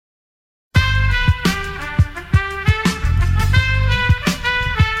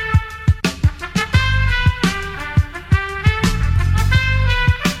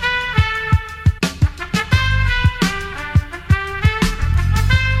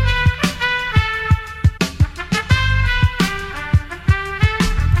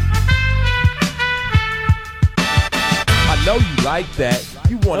like that.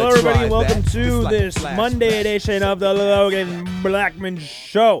 You want to Hello, everybody, try and welcome that. to It's like this flashbacks. Monday edition of the Logan Blackman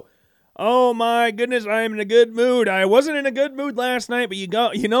Show. Oh my goodness, I am in a good mood. I wasn't in a good mood last night, but you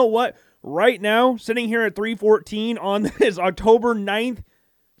know what? Right now, sitting here at 3:14 on this October 9th,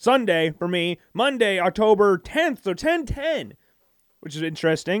 Sunday for me, Monday, October 10th, so 10/10, which is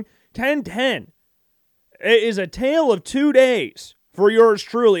interesting. 10/10. It is a tale of 2 days for yours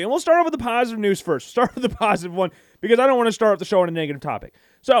truly. And we'll start off with the positive news first. Start with the positive one because I don't want to start off the show on a negative topic.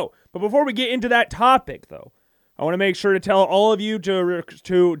 So, but before we get into that topic, though, I want to make sure to tell all of you to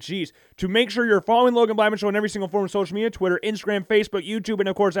make sure you're following Logan Blackman Show on every single form of social media: Twitter, Instagram, Facebook, YouTube, and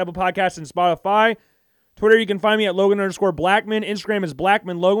of course Apple Podcasts and Spotify. Twitter, you can find me at Logan_Blackman. Instagram is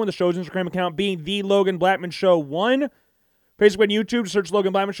Blackman Logan, the show's Instagram account being the Logan Blackman Show 1. Facebook and YouTube, search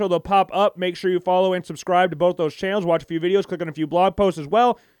Logan Blackman Show, they'll pop up. Make sure you follow and subscribe to both those channels. Watch a few videos, click on a few blog posts as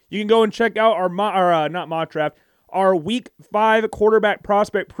well. You can go and check out our Week 5 quarterback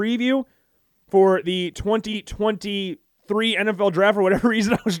prospect preview for the 2023 NFL Draft. For whatever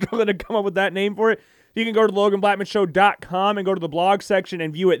reason, I was struggling to come up with that name for it. You can go to LoganBlackmanShow.com and go to the blog section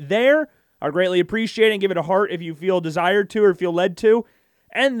and view it there. I'd greatly appreciate it and give it a heart if you feel desired to or feel led to.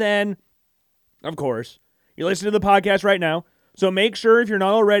 And then, of course, you're listening to the podcast right now, so make sure, if you're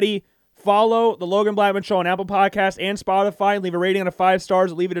not already, follow the Logan Blackman Show on Apple Podcasts and Spotify, and leave a rating out of 5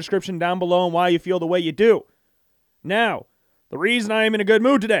 stars, leave a description down below on why you feel the way you do. Now, the reason I am in a good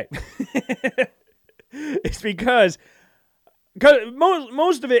mood today is because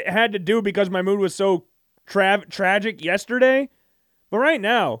most of it had to do because my mood was so tragic yesterday, but right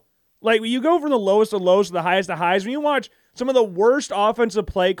now, like, when you go from the lowest of lows to the highest of highs, when you watch some of the worst offensive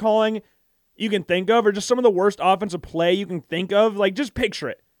play calling you can think of, or just some of the worst offensive play you can think of, like, just picture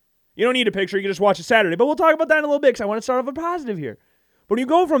it. You don't need to picture it, you can just watch it Saturday, but we'll talk about that in a little bit because I want to start off with positive here. But when you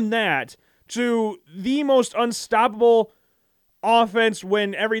go from that to the most unstoppable offense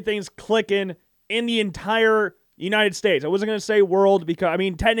when everything's clicking in the entire United States. I wasn't going to say world because, I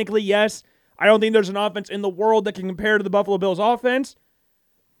mean, technically, yes, I don't think there's an offense in the world that can compare to the Buffalo Bills offense.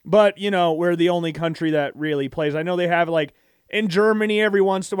 But, you know, we're the only country that really plays. I know they have, like, in Germany every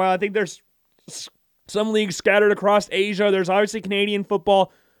once in a while. I think there's some leagues scattered across Asia. There's obviously Canadian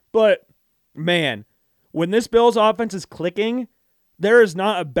football. But, man, when this Bills offense is clicking, there is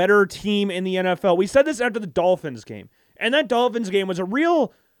not a better team in the NFL. We said this after the Dolphins game. And that Dolphins game was a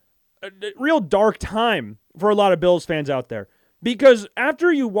real dark time for a lot of Bills fans out there. Because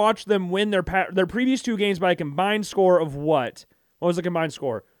after you watch them win their previous 2 games by a combined score of what? What was the combined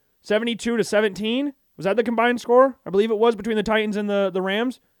score? 72-17? Was that the combined score? I believe it was, between the Titans and the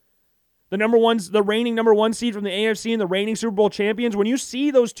Rams. The reigning number 1 seed from the AFC and the reigning Super Bowl champions. When you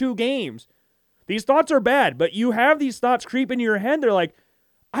see those 2 games, these thoughts are bad, but you have these thoughts creep into your head. They're like,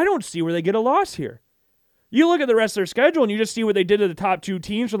 I don't see where they get a loss here. You look at the rest of their schedule and you just see what they did to the top 2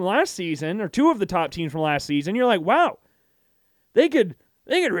 teams from the last season, or 2 of the top teams from last season. You're like, wow, they could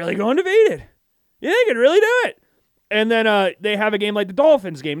really go undefeated. Yeah, they could really do it. And then they have a game like the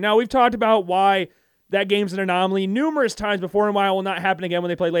Dolphins game. Now, we've talked about why that game's an anomaly numerous times before and why it will not happen again when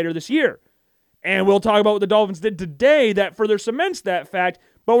they play later this year. And we'll talk about what the Dolphins did today that further cements that fact,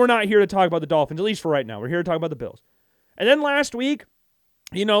 but we're not here to talk about the Dolphins, at least for right now. We're here to talk about the Bills. And then last week,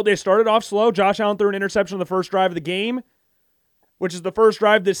 you know, they started off slow. Josh Allen threw an interception on the first drive of the game, which is the first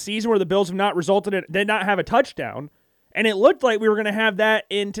drive this season where the Bills did not have a touchdown. And it looked like we were going to have that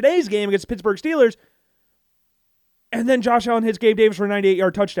in today's game against the Pittsburgh Steelers. And then Josh Allen hits Gabe Davis for a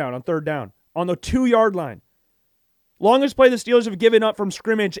 98-yard touchdown on 3rd down on the 2-yard line. Longest play the Steelers have given up from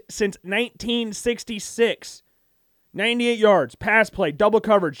scrimmage since 1966. 98 yards, pass play, double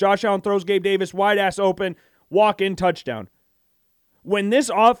coverage. Josh Allen throws Gabe Davis wide ass open, walk-in touchdown. When this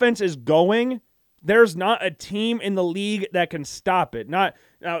offense is going, there's not a team in the league that can stop it. Now,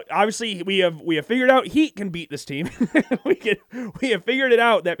 obviously, we have figured out Heat can beat this team. we have figured it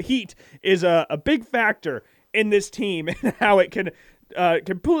out that Heat is a big factor in this team and how it can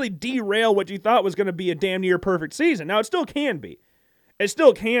completely derail what you thought was going to be a damn near perfect season. Now, it still can be.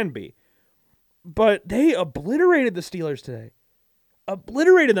 But they obliterated the Steelers today.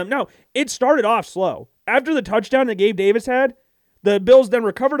 Obliterated them. Now, it started off slow. After the touchdown that Gabe Davis had, the Bills then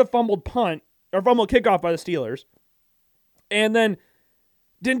recovered a fumbled kickoff by the Steelers, and then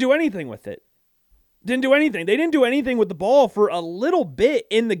didn't do anything with it. They didn't do anything with the ball for a little bit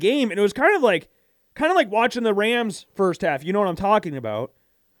in the game, and it was kind of like watching the Rams first half. You know what I'm talking about?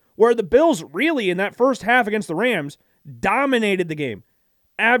 Where the Bills really, in that first half against the Rams, dominated the game.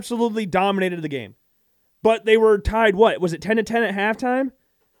 Absolutely dominated the game. But they were tied, what? Was it 10-10 at halftime?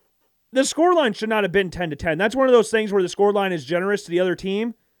 The scoreline should not have been 10-10. That's one of those things where the scoreline is generous to the other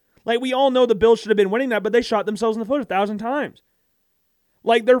team. Like, we all know the Bills should have been winning that, but they shot themselves in the foot 1,000 times.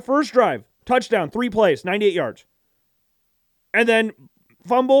 Like their first drive, touchdown, 3 plays, 98 yards. And then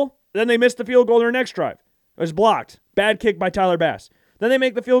fumble, then they missed the field goal in their next drive. It was blocked. Bad kick by Tyler Bass. Then they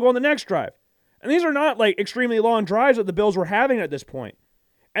make the field goal in the next drive. And these are not like extremely long drives that the Bills were having at this point.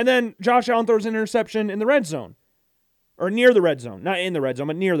 And then Josh Allen throws an interception in the red zone. Or near the red zone. Not in the red zone,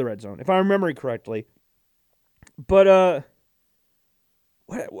 but near the red zone, if I remember correctly. But,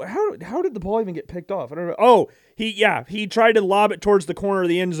 how did the ball even get picked off? I don't know. Oh, he tried to lob it towards the corner of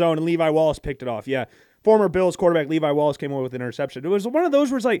the end zone, and Levi Wallace picked it off. Yeah, former Bills quarterback Levi Wallace came away with an interception. It was one of those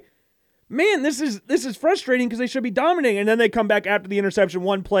where it's like, man, this is frustrating because they should be dominating, and then they come back after the interception,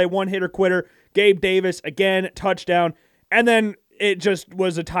 one play, one hitter quitter, Gabe Davis, again, touchdown, and then it just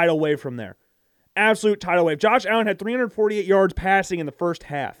was a tidal wave from there. Absolute tidal wave. Josh Allen had 348 yards passing in the first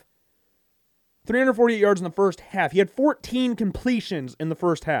half. 348 yards in the first half. He had 14 completions in the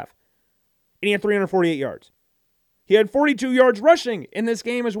first half. And he had 348 yards. He had 42 yards rushing in this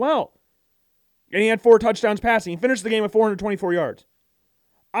game as well. And he had 4 touchdowns passing. He finished the game with 424 yards.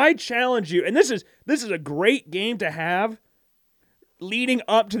 I challenge you, and this is a great game to have leading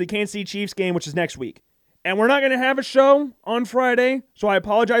up to the Kansas City Chiefs game, which is next week. And we're not going to have a show on Friday, so I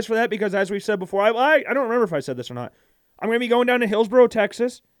apologize for that because, as we've said before, I don't remember if I said this or not. I'm going to be going down to Hillsboro,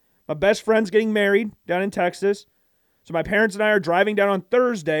 Texas. My best friend's getting married down in Texas. So my parents and I are driving down on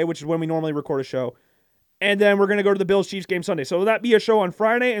Thursday, which is when we normally record a show. And then we're going to go to the Bills-Chiefs game Sunday. So will that be a show on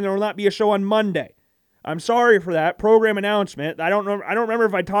Friday, and there will not be a show on Monday. I'm sorry for that. Program announcement. I don't remember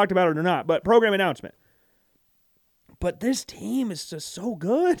if I talked about it or not, but program announcement. But this team is just so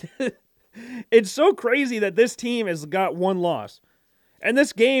good. It's so crazy that this team has got one loss. And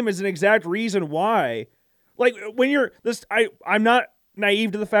this game is an exact reason why. Like, when you're this, I'm not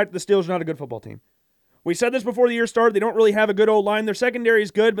naive to the fact that the Steelers are not a good football team. We said this before the year started. They don't really have a good O-line. Their secondary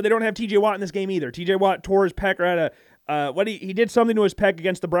is good, but they don't have TJ Watt in this game either. TJ Watt tore his pec or had he did something to his pec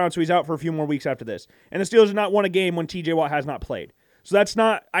against the Browns, so he's out for a few more weeks after this. And the Steelers have not won a game when TJ Watt has not played. So that's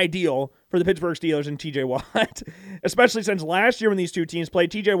not ideal for the Pittsburgh Steelers and TJ Watt, especially since last year when these two teams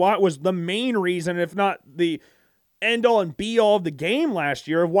played, TJ Watt was the main reason, if not the end-all and be-all of the game last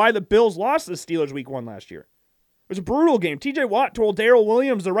year of why the Bills lost the Steelers week 1 last year. It was a brutal game. TJ Watt told Darrell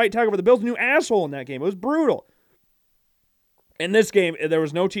Williams, the right tackle for the Bills, a new asshole in that game. It was brutal. In this game, there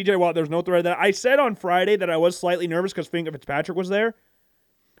was no TJ Watt. There was no threat. I said on Friday that I was slightly nervous because Finka Fitzpatrick was there.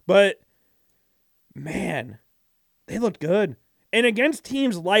 But, man, they looked good. And against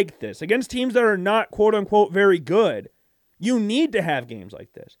teams like this, against teams that are not quote-unquote very good, you need to have games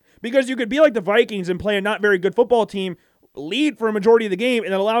like this. Because you could be like the Vikings and play a not very good football team, lead for a majority of the game,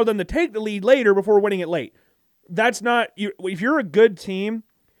 and then allow them to take the lead later before winning it late. That's not, if you're a good team,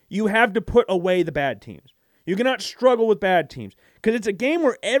 you have to put away the bad teams. You cannot struggle with bad teams. Because it's a game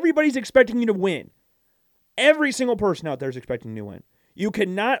where everybody's expecting you to win. Every single person out there is expecting you to win. You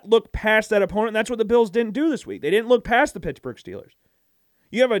cannot look past that opponent, and that's what the Bills didn't do this week. They didn't look past the Pittsburgh Steelers.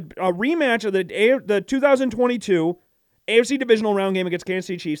 You have a rematch of the 2022 AFC Divisional Round game against Kansas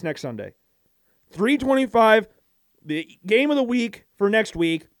City Chiefs next Sunday. 3:25, the game of the week for next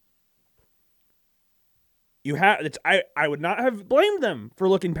week. I would not have blamed them for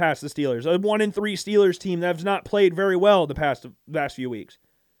looking past the Steelers. A 1-3 Steelers team that has not played very well the past few weeks.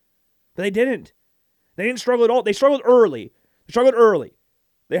 But they didn't. They didn't struggle at all. They struggled early.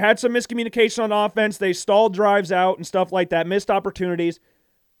 They had some miscommunication on offense. They stalled drives out and stuff like that, missed opportunities.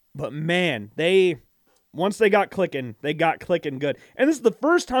 But man, once they got clicking good. And this is the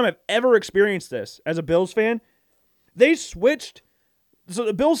first time I've ever experienced this as a Bills fan. They switched. So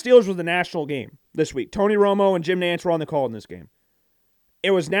the Bills-Steelers was the national game this week. Tony Romo and Jim Nantz were on the call in this game.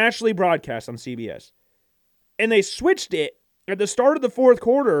 It was nationally broadcast on CBS. And they switched it at the start of the fourth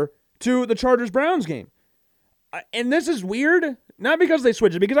quarter to the Chargers-Browns game. And this is weird, not because they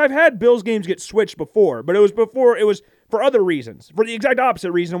switched it, because I've had Bills games get switched before, but it was for other reasons, for the exact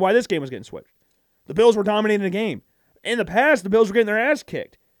opposite reason why this game was getting switched. The Bills were dominating the game. In the past, the Bills were getting their ass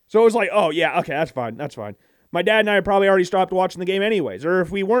kicked. So it was like, oh, yeah, okay, that's fine. My dad and I had probably already stopped watching the game anyways. Or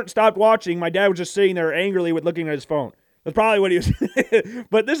if we weren't stopped watching, my dad was just sitting there angrily looking at his phone. That's probably what he was.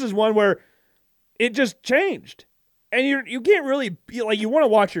 But this is one where it just changed. And you can't really, you want to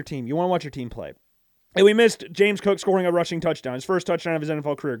watch your team. You want to watch your team play. And we missed James Cook scoring a rushing touchdown. His first touchdown of his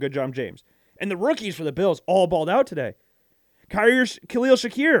NFL career. Good job, James. And the rookies for the Bills all balled out today. Khalil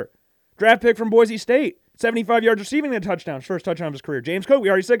Shakir, draft pick from Boise State. 75 yards receiving a touchdown. His first touchdown of his career. James Cook, we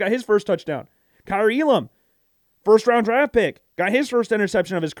already said, got his first touchdown. Kyrie Elam, first-round draft pick, got his first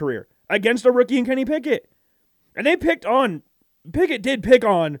interception of his career against a rookie in Kenny Pickett. And Pickett did pick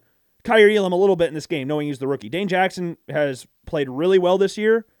on Kyrie Elam a little bit in this game, knowing he's the rookie. Dane Jackson has played really well this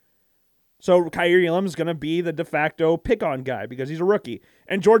year. So Kyrie Elam's going to be the de facto pick-on guy because he's a rookie.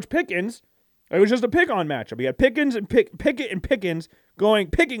 And George Pickens, it was just a pick-on matchup. He had Pickens and Pickett and Pickens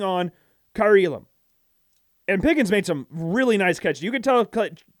picking on Kyrie Elam. And Pickens made some really nice catches. You could tell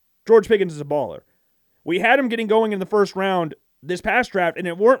George Pickens is a baller. We had him getting going in the first round this past draft, and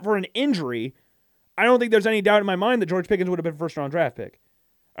it weren't for an injury, I don't think there's any doubt in my mind that George Pickens would have been a first-round draft pick.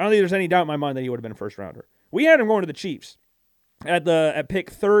 I don't think there's any doubt in my mind that he would have been a first-rounder. We had him going to the Chiefs at pick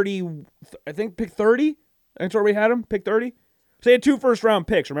 30. I think pick 30? That's where we had him, pick 30? So they had 2 first-round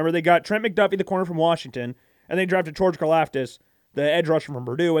picks. Remember, they got Trent McDuffie, the corner from Washington, and they drafted George Karlaftis, the edge rusher from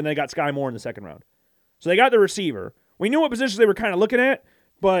Purdue, and they got Sky Moore in the second round. So they got the receiver. We knew what positions they were kind of looking at,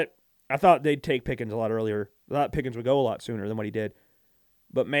 but I thought they'd take Pickens a lot earlier. I thought Pickens would go a lot sooner than what he did.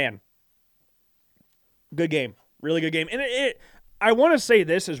 But man, good game. Really good game. And I want to say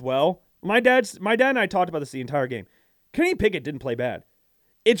this as well. My dad and I talked about this the entire game. Kenny Pickett didn't play bad.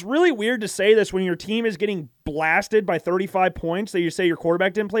 It's really weird to say this when your team is getting blasted by 35 points that you say your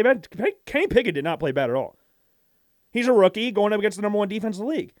quarterback didn't play bad. Kenny Pickett did not play bad at all. He's a rookie going up against the number 1 defense in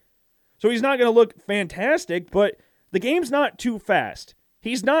the league. So he's not going to look fantastic, but the game's not too fast.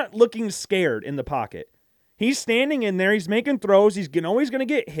 He's not looking scared in the pocket. He's standing in there. He's making throws. He's always going to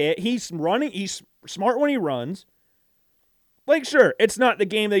get hit. He's running. He's smart when he runs. Like, sure, it's not the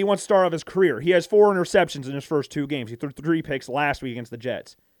game that he wants to start off his career. He has 4 interceptions in his first 2 games. He threw 3 picks last week against the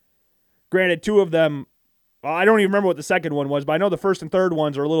Jets. Granted, 2 of them, I don't even remember what the second one was, but I know the first and third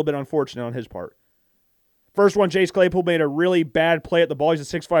ones are a little bit unfortunate on his part. First one, Chase Claypool made a really bad play at the ball.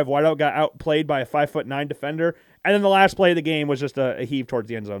 He's a 6'5" wideout, got outplayed by a 5'9" defender. And then the last play of the game was just a heave towards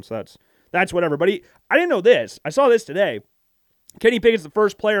the end zone. So that's whatever. But I didn't know this. I saw this today. Kenny Pickett's the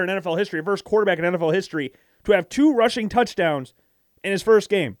first player in NFL history, first quarterback in NFL history to have 2 rushing touchdowns in his first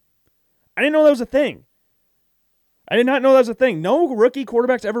game. I didn't know that was a thing. I did not know that was a thing. No rookie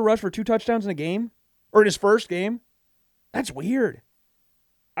quarterbacks ever rushed for 2 touchdowns in a game or in his first game. That's weird.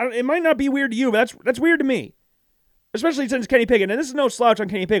 It might not be weird to you, but that's weird to me. Especially since Kenny Pickett. And this is no slouch on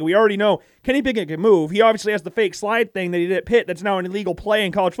Kenny Pickett. We already know Kenny Pickett can move. He obviously has the fake slide thing that he did at Pitt that's now an illegal play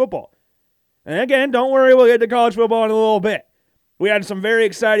in college football. And again, don't worry, we'll get to college football in a little bit. We had some very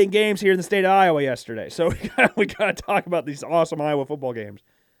exciting games here in the state of Iowa yesterday. So we got to talk about these awesome Iowa football games.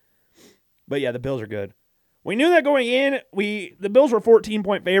 But yeah, the Bills are good. We knew that going in. The Bills were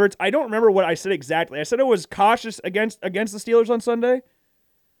 14-point favorites. I don't remember what I said exactly. I said it was cautious against the Steelers on Sunday.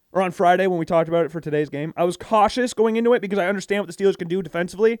 Or on Friday when we talked about it for today's game. I was cautious going into it because I understand what the Steelers can do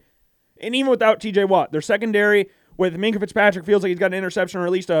defensively. And even without TJ Watt, their secondary with Minkah Fitzpatrick feels like he's got an interception or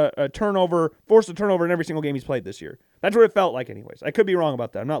at least a turnover, forced a turnover in every single game he's played this year. That's what it felt like anyways. I could be wrong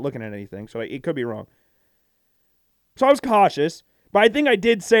about that. I'm not looking at anything, so it could be wrong. So I was cautious, but I think I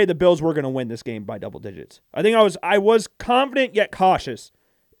did say the Bills were going to win this game by double digits. I think I was confident yet cautious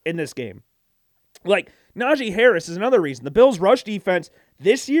in this game. Like, Najee Harris is another reason. The Bills' rush defense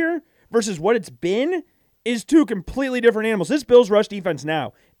this year versus what it's been is 2 completely different animals. This Bills' rush defense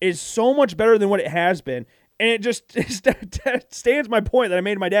now is so much better than what it has been. And it just stands my point that I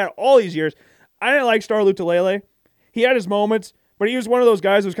made to my dad all these years. I didn't like Star Lotulelei. He had his moments, but he was one of those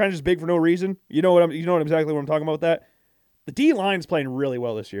guys who was kind of just big for no reason. You know exactly what I'm talking about with that? The D-line's playing really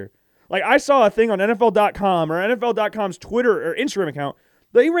well this year. Like, I saw a thing on NFL.com or NFL.com's Twitter or Instagram account.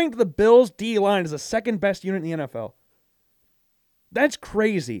 They ranked the Bills' D-line as the 2nd best unit in the NFL. That's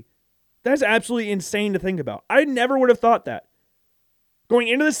crazy. That's absolutely insane to think about. I never would have thought that. Going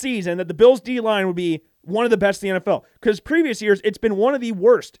into the season, that the Bills' D-line would be one of the best in the NFL. Because previous years, it's been one of the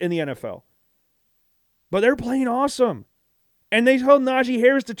worst in the NFL. But they're playing awesome. And they held Najee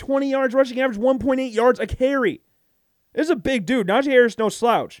Harris to 20 yards rushing average, 1.8 yards a carry. This is a big dude. Najee Harris, no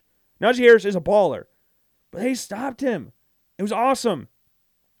slouch. Najee Harris is a baller. But they stopped him. It was awesome.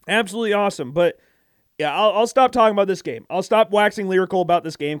 Absolutely awesome. But yeah, I'll stop talking about this game. I'll stop waxing lyrical about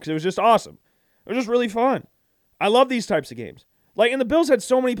this game because it was just awesome. It was just really fun. I love these types of games. Like, and the Bills had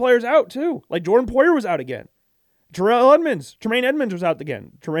so many players out too. Like, Jordan Poyer was out again. Tremaine Edmonds was out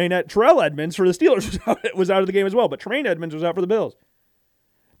again. Terrell Edmonds for the Steelers was out of the game as well, but Tremaine Edmonds was out for the Bills.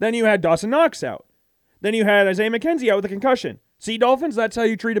 Then you had Dawson Knox out. Then you had Isaiah McKenzie out with a concussion. See, Dolphins, that's how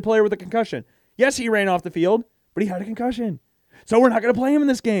you treat a player with a concussion. Yes, he ran off the field, but he had a concussion. So we're not going to play him in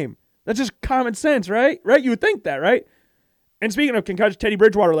this game. That's just common sense, right? Right? You would think that, right? And speaking of concussion, Teddy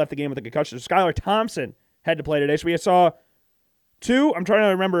Bridgewater left the game with a concussion. Skylar Thompson had to play today. So we saw 2. I'm trying to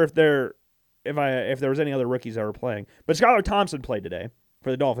remember if there was any other rookies that were playing. But Skylar Thompson played today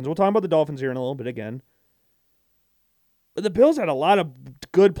for the Dolphins. We'll talk about the Dolphins here in a little bit again. But the Bills had a lot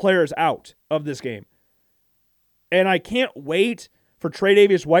of good players out of this game. And I can't wait for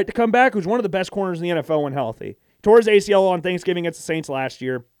Tre'Davious White to come back, who's one of the best corners in the NFL when healthy. Tore his ACL on Thanksgiving against the Saints last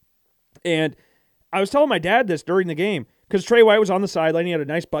year. And I was telling my dad this during the game because Trey White was on the sideline. He had a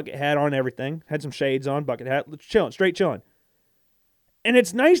nice bucket hat on and everything. Had some shades on, bucket hat, chilling, straight chilling. And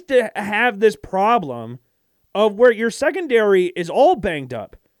it's nice to have this problem of where your secondary is all banged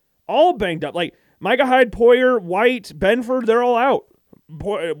up. All banged up. Like Micah Hyde, Poyer, White, Benford, they're all out.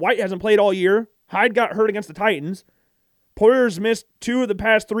 White hasn't played all year. Hyde got hurt against the Titans. Poyer's missed 2 of the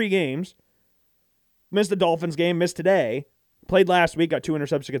past 3 games. Missed the Dolphins game, missed today. Played last week, got 2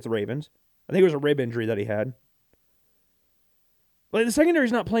 interceptions against the Ravens. I think it was a rib injury that he had. But the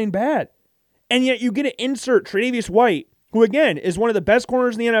secondary's not playing bad. And yet you get to insert Tre'Davious White, who again is one of the best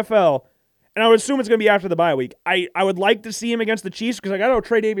corners in the NFL, and I would assume it's going to be after the bye week. I would like to see him against the Chiefs because I got a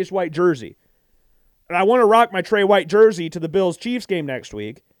Tre'Davious White jersey. And I want to rock my Trey White jersey to the Bills-Chiefs game next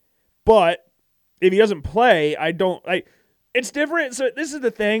week. But if he doesn't play, I don't... It's different. So this is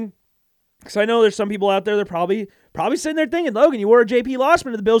the thing. Because I know there's some people out there that are probably sitting there thinking, Logan, you wore a J.P.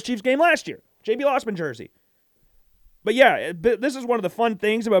 Lossman to the Bills-Chiefs game last year. J.P. Lossman jersey. But yeah, this is one of the fun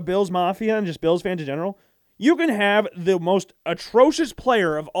things about Bills Mafia and just Bills fans in general. You can have the most atrocious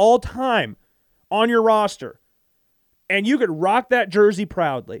player of all time on your roster, and you could rock that jersey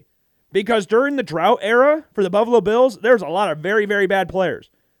proudly. Because during the drought era for the Buffalo Bills, there's a lot of very, very bad players.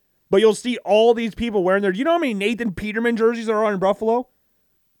 But you'll see all these people wearing their... Do you know how many Nathan Peterman jerseys there are in Buffalo?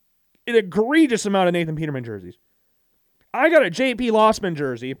 An egregious amount of Nathan Peterman jerseys. I got a J.P. Lossman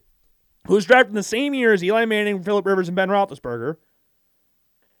jersey, who was drafted in the same year as Eli Manning, Phillip Rivers, and Ben Roethlisberger.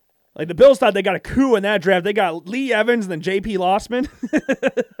 Like, the Bills thought they got a coup in that draft. They got Lee Evans and then J.P. Lossman.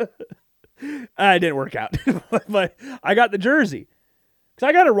 It didn't work out. But I got the jersey. Because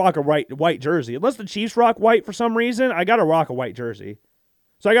I got to rock a white jersey. Unless the Chiefs rock white for some reason, I got to rock a white jersey.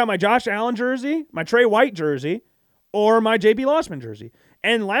 So I got my Josh Allen jersey, my Trey White jersey, or my J.P. Lossman jersey.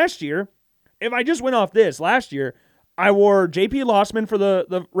 And last year, if I just went off this, last year, I wore J.P. Lossman for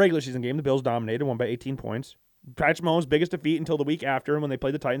the regular season game. The Bills dominated, won by 18 points. Patrick Mahomes' biggest defeat until the week after, when they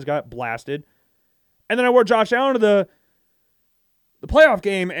played the Titans, got blasted. And then I wore Josh Allen to the playoff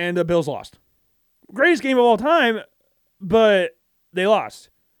game, and the Bills lost. Greatest game of all time, but they lost.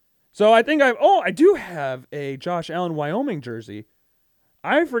 So I think I do have a Josh Allen Wyoming jersey.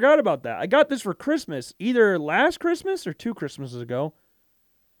 I forgot about that. I got this for Christmas, either last Christmas or 2 Christmases ago.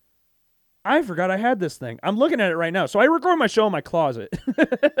 I forgot I had this thing. I'm looking at it right now. So I record my show in my closet.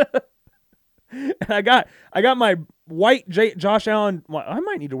 And I got my white Josh Allen. Well, I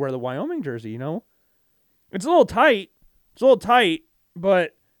might need to wear the Wyoming jersey, you know? It's a little tight.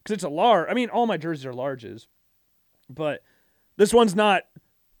 But because it's a large. I mean, all my jerseys are larges. But this one's not,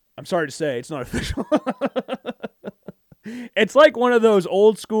 I'm sorry to say, it's not official. It's like one of those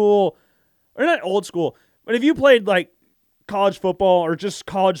old school, or not old school, but if you played like college football or just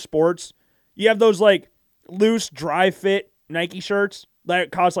college sports, you have those like loose, dry fit Nike shirts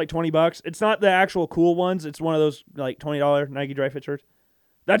that cost like $20. It's not the actual cool ones. It's one of those like $20 Nike dry fit shirts.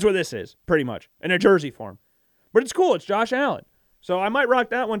 That's what this is, pretty much, in a jersey form. But it's cool. It's Josh Allen. So I might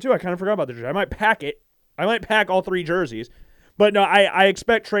rock that one too. I kind of forgot about the jersey. I might pack it. I might pack all 3 jerseys. But no, I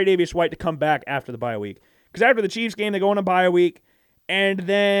expect Tre'Davious White to come back after the bye week. Because after the Chiefs game, they go on a bye week. And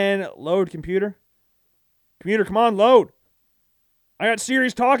then, load, computer. Computer, come on, load. I got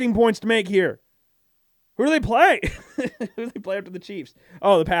serious talking points to make here. Who do they play? Who do they play after the Chiefs?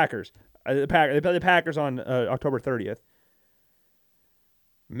 Oh, the Packers. They play the Packers on October 30th.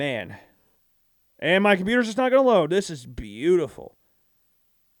 Man. And my computer's just not going to load. This is beautiful.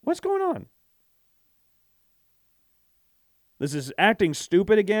 What's going on? This is acting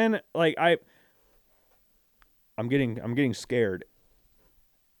stupid again. Like, I'm getting scared.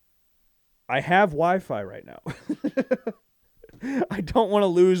 I have Wi-Fi right now. I don't want to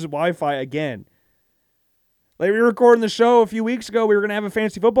lose Wi-Fi again. Like, we were recording the show a few weeks ago. We were going to have a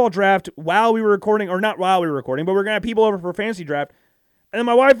fantasy football draft while we were recording, or not while we were recording, but we were going to have people over for a fantasy draft. And then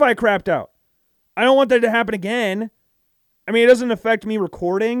my Wi-Fi crapped out. I don't want that to happen again. I mean, it doesn't affect me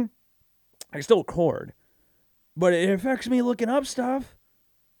recording. I can still record. But it affects me looking up stuff.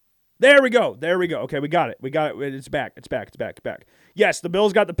 There we go. Okay, we got it. It's back. It's back. Yes, the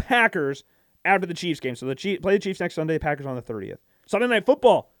Bills got the Packers after the Chiefs game. So play the Chiefs next Sunday, Packers on the 30th. Sunday Night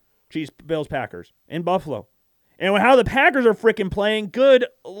Football, Chiefs, Bills, Packers in Buffalo. And how the Packers are freaking playing, good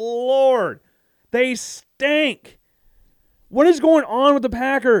Lord. They stink. What is going on with the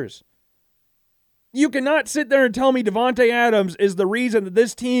Packers? You cannot sit there and tell me Devontae Adams is the reason that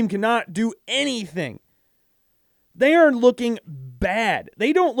this team cannot do anything. They are looking bad.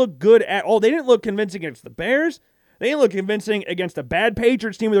 They don't look good at all. They didn't look convincing against the Bears. They didn't look convincing against a bad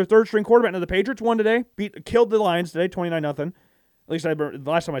Patriots team with their third-string quarterback. Now, the Patriots won today. Killed the Lions today, 29-0. At least the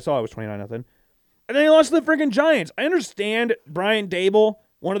last time I saw it was 29-0. And then they lost to the freaking Giants. I understand Brian Dable,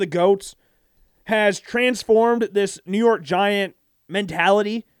 one of the GOATs, has transformed this New York Giant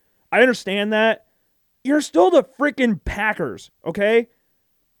mentality. I understand that. You're still the freaking Packers, okay?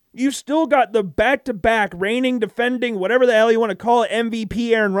 You still got the back-to-back reigning, defending, whatever the hell you want to call it,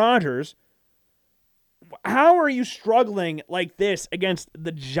 MVP Aaron Rodgers. How are you struggling like this against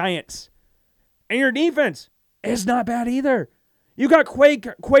the Giants? And your defense is not bad either. You got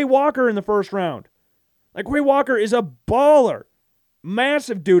Quay Walker in the first round. Like, Quay Walker is a baller.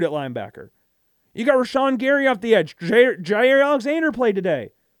 Massive dude at linebacker. You got Rashawn Gary off the edge. Jair Alexander played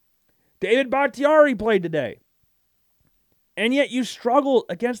today. David Bakhtiari played today. And yet you struggle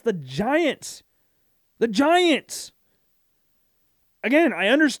against the Giants. The Giants. Again, I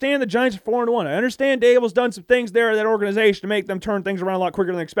understand the Giants are 4-1. I understand Dable's done some things there at that organization to make them turn things around a lot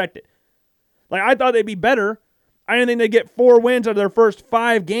quicker than expected. Like, I thought they'd be better. I didn't think they'd get 4 wins out of their first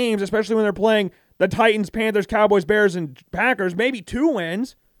 5 games, especially when they're playing the Titans, Panthers, Cowboys, Bears, and Packers. Maybe 2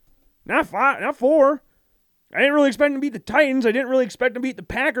 wins. Not 5, not 4. I didn't really expect them to beat the Titans. I didn't really expect them to beat the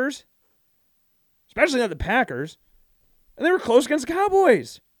Packers. Especially not the Packers. And they were close against the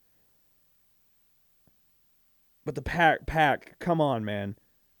Cowboys. But the pack, come on, man.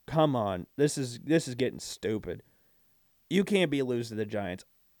 Come on. This is getting stupid. You can't be losing to the Giants.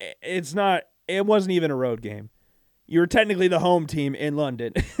 It wasn't even a road game. You were technically the home team in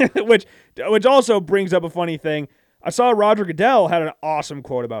London, which also brings up a funny thing. I saw Roger Goodell had an awesome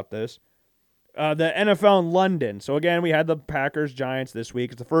quote about this. The NFL in London. So again, we had the Packers Giants this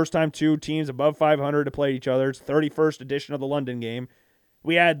week. It's the first time 2 teams above 500 to play each other. It's the 31st edition of the London game.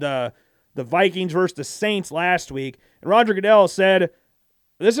 We had the Vikings versus the Saints last week, and Roger Goodell said,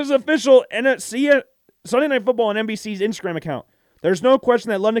 "This is official NFC Sunday Night Football on NBC's Instagram account. There's no question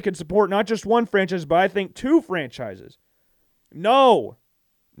that London can support not just one franchise, but I think 2 franchises." No.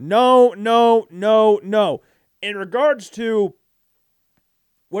 In regards to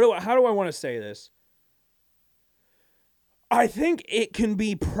how do I want to say this? I think it can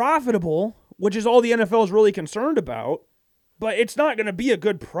be profitable, which is all the NFL is really concerned about, but it's not going to be a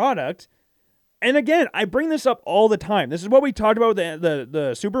good product. And again, I bring this up all the time. This is what we talked about with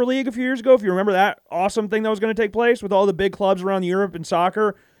the Super League a few years ago, if you remember that awesome thing that was going to take place with all the big clubs around Europe and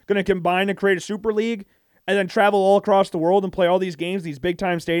soccer going to combine and create a Super League and then travel all across the world and play all these games, these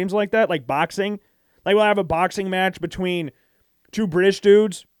big-time stadiums like that, like boxing. Like, we'll have a boxing match between 2 British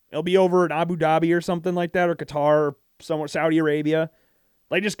dudes. It'll be over in Abu Dhabi or something like that, or Qatar, or somewhere, Saudi Arabia.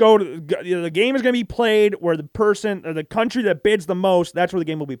 Like, just go to the game is going to be played where the person or the country that bids the most, that's where the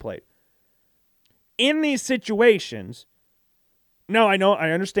game will be played. In these situations, no,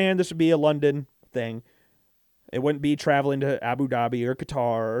 I understand this would be a London thing. It wouldn't be traveling to Abu Dhabi or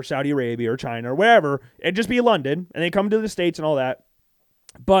Qatar or Saudi Arabia or China or wherever. It'd just be London, and they come to the States and all that.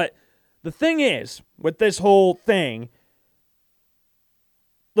 But the thing is, with this whole thing,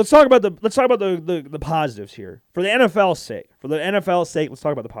 let's talk about the positives here. For the NFL's sake. Let's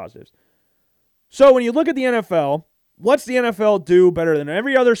talk about the positives. So when you look at the NFL, what's the NFL do better than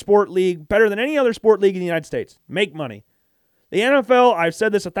every other sport league, better than any other sport league in the United States? Make money. The NFL, I've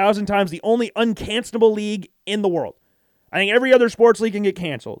said this 1,000 times, the only uncancelable league in the world. I think every other sports league can get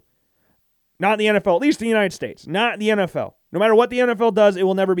canceled. Not the NFL, at least in the United States. Not the NFL. No matter what the NFL does, it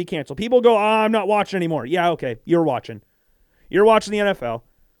will never be canceled. People go, I'm not watching anymore. Yeah, okay, you're watching. You're watching the NFL.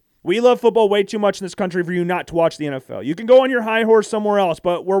 We love football way too much in this country for you not to watch the NFL. You can go on your high horse somewhere else,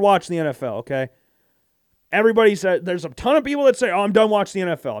 but we're watching the NFL, okay? Everybody said, there's a ton of people that say, I'm done watching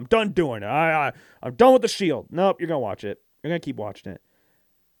the NFL. I'm done doing it. I'm done with the Shield. Nope, you're going to watch it. You're going to keep watching it.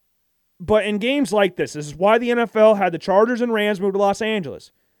 But in games like this is why the NFL had the Chargers and Rams move to Los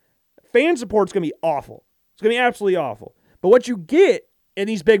Angeles. Fan support's going to be awful. It's going to be absolutely awful. But what you get in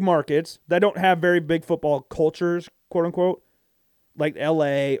these big markets that don't have very big football cultures, quote unquote, like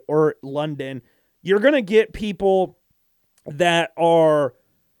LA or London, you're going to get people that are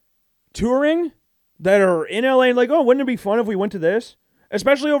touring, that are in LA and like, oh, wouldn't it be fun if we went to this?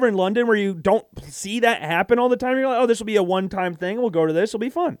 Especially over in London where you don't see that happen all the time. You're like, oh, this will be a one-time thing. We'll go to this. It'll be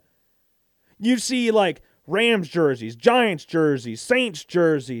fun. You see like Rams jerseys, Giants jerseys, Saints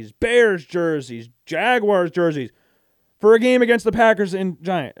jerseys, Bears jerseys, Jaguars jerseys for a game against the Packers and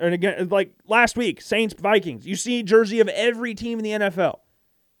Giants. And again, like last week, Saints, Vikings. You see jersey of every team in the NFL.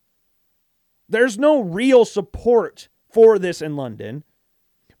 There's no real support for this in London.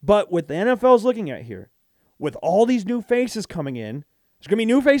 But what the NFL is looking at here, with all these new faces coming in, there's going to be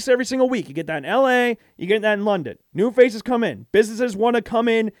new faces every single week. You get that in LA, you get that in London. New faces come in. Businesses want to come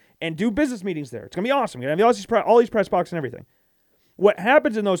in and do business meetings there. It's going to be awesome. You're going to have all these press boxes and everything. What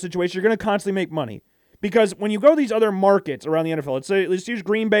happens in those situations, you're going to constantly make money. Because when you go to these other markets around the NFL, let's use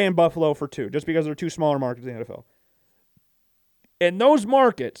Green Bay and Buffalo for 2, just because they're 2 smaller markets in the NFL. In those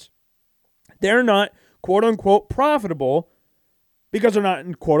markets, They're not, quote unquote, profitable because they're not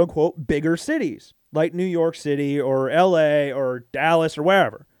in, quote unquote, bigger cities like New York City or LA or Dallas or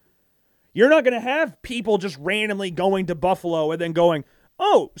wherever. You're not going to have people just randomly going to Buffalo and then going,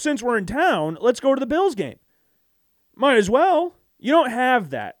 oh, since we're in town, let's go to the Bills game. Might as well. You don't have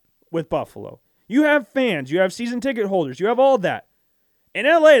that with Buffalo. You have fans. You have season ticket holders. You have all that. In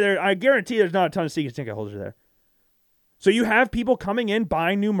LA, I guarantee there's not a ton of season ticket holders there. So you have people coming in,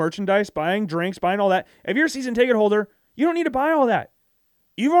 buying new merchandise, buying drinks, buying all that. If you're a season ticket holder, you don't need to buy all that.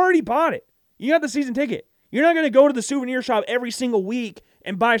 You've already bought it. You got the season ticket. You're not going to go to the souvenir shop every single week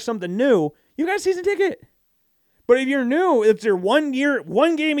and buy something new. You got a season ticket. But if you're new, if it's your one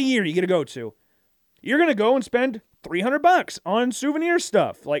game a year you get to go to, you're going to go and spend $300 on souvenir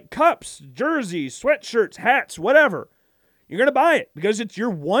stuff like cups, jerseys, sweatshirts, hats, whatever. You're going to buy it because it's your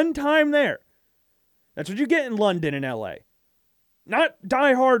one time there. That's what you get in London and LA. Not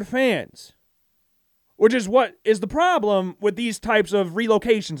diehard fans, which is what is the problem with these types of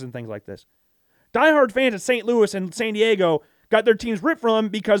relocations and things like this. Diehard fans at St. Louis and San Diego got their teams ripped from them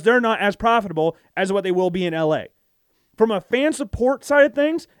because they're not as profitable as what they will be in LA. From a fan support side of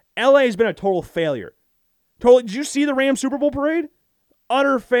things, LA has been a total failure. Did you see the Rams Super Bowl parade?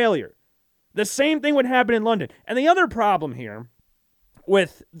 Utter failure. The same thing would happen in London. And the other problem here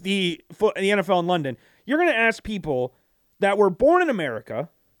with the NFL in London, you're going to ask people that were born in America,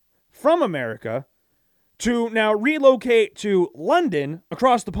 from America, to now relocate to London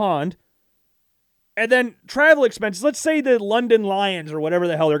across the pond, and then travel expenses. Let's say the London Lions or whatever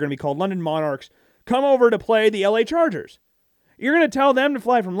the hell they're going to be called, London Monarchs, come over to play the LA Chargers. You're going to tell them to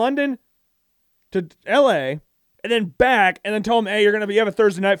fly from London to LA and then back and then tell them, hey, you have a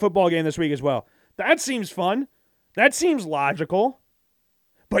Thursday night football game this week as well. That seems fun. That seems logical.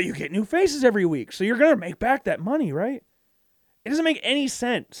 But you get new faces every week, so you're going to make back that money, right? It doesn't make any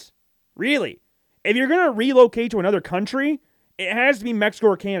sense, really. If you're going to relocate to another country, it has to be Mexico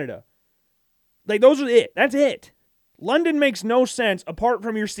or Canada. Like, those are it. That's it. London makes no sense apart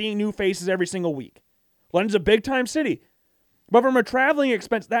from you're seeing new faces every single week. London's a big-time city. But from a traveling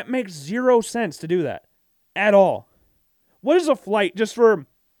expense, that makes zero sense to do that at all. What is a flight just for,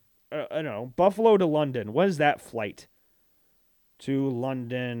 I don't know, Buffalo to London? What is that flight? To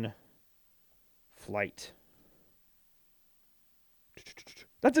London flight.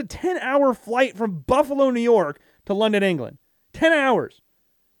 That's a 10-hour flight from Buffalo, New York to London, England. 10 hours.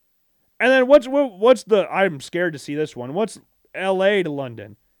 And then what's the, I'm scared to see this one. What's LA to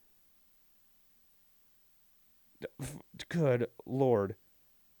London? Good Lord.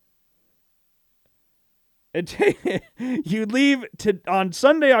 You leave on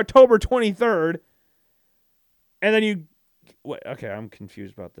Sunday, October 23rd, and then you... Wait, okay, I'm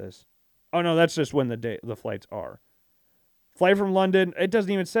confused about this. Oh, no, that's just when the flights are. Flight from London, it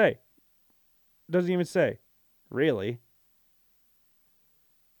doesn't even say. Really?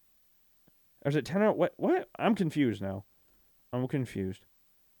 Or is it 10 hours? What? I'm confused now. I'm confused.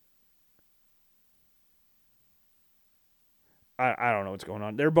 I don't know what's going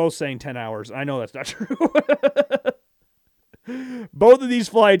on. They're both saying 10 hours. I know that's not true. Both of these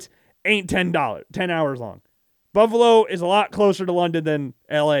flights ain't $10, 10 hours long. Buffalo is a lot closer to London than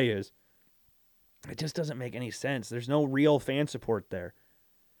LA is. It just doesn't make any sense. There's no real fan support there.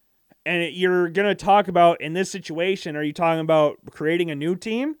 And you're going to talk about, in this situation, are you talking about creating a new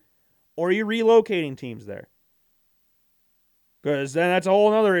team? Or are you relocating teams there? Because then that's a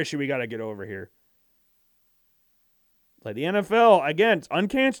whole other issue we got to get over here. Like the NFL, again, it's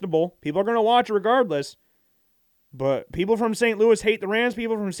uncancelable. People are going to watch it regardless. But people from St. Louis hate the Rams.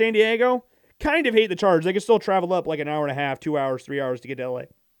 People from San Diego kind of hate the Chargers. They can still travel up like an hour and a half, 2 hours, 3 hours to get to LA.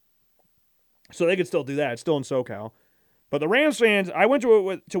 So they could still do that. It's still in SoCal. But the Rams fans, I went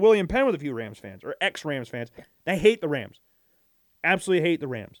to William Penn with a few Rams fans, or ex-Rams fans. They hate the Rams. Absolutely hate the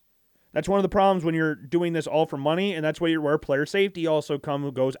Rams. That's one of the problems when you're doing this all for money, and that's where player safety also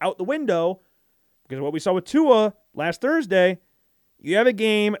goes out the window. Because what we saw with Tua last Thursday, you have a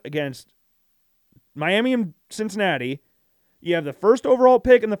game against Miami and Cincinnati. You have the first overall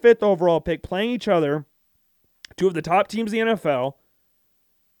pick and the fifth overall pick playing each other. Two of the top teams in the NFL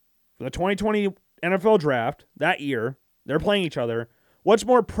for the 2020 NFL draft that year. They're playing each other. What's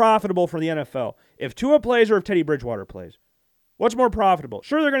more profitable for the NFL? If Tua plays or if Teddy Bridgewater plays? What's more profitable?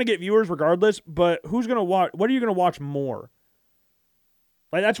 Sure, they're going to get viewers regardless, but who's going to watch? What are you going to watch more?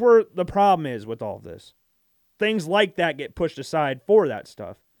 Like, that's where the problem is with all of this. Things like that get pushed aside for that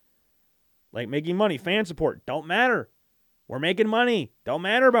stuff. Like making money, fan support, don't matter. We're making money. Don't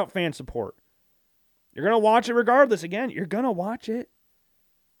matter about fan support. You're going to watch it regardless. Again, you're going to watch it.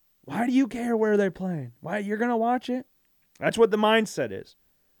 Why do you care where they're playing? Why? You're going to watch it? That's what the mindset is.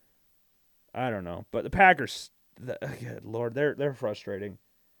 I don't know. But the Packers, good Lord, they're frustrating.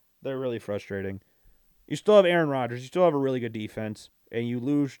 They're really frustrating. You still have Aaron Rodgers. You still have a really good defense. And you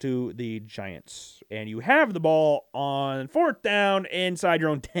lose to the Giants. And you have the ball on 4th down inside your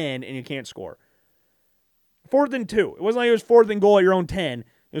own 10, and you can't score. 4th and 2. It wasn't like it was 4th and goal at your own 10.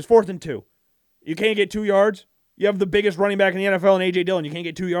 It was 4th and 2. You can't get 2 yards. You have the biggest running back in the NFL in A.J. Dillon. You can't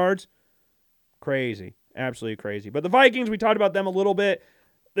get 2 yards. Crazy. Absolutely crazy. But the Vikings, we talked about them a little bit.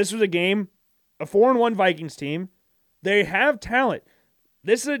 This was a game, a 4-1 Vikings team. They have talent.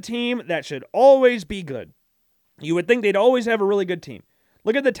 This is a team that should always be good. You would think they'd always have a really good team.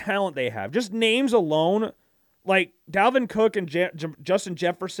 Look at the talent they have. Just names alone, like Dalvin Cook and Justin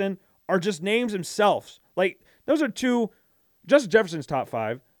Jefferson are just names themselves. Like, those are two. Justin Jefferson's top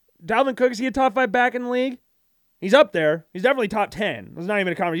 5. Dalvin Cook, is he a top 5 back in the league? He's up there. He's definitely top 10. There's not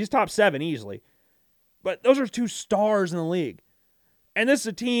even a conversation. He's top 7 easily. But those are 2 stars in the league. And this is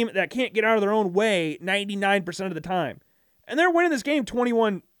a team that can't get out of their own way 99% of the time. And they're winning this game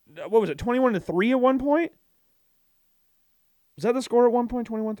 21 to 3 at one point? Was that the score at one point,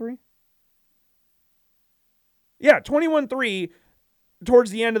 21-3? Yeah, 21-3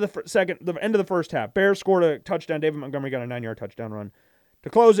 towards the end of the end of the first half. Bears scored a touchdown. David Montgomery got a 9-yard touchdown run to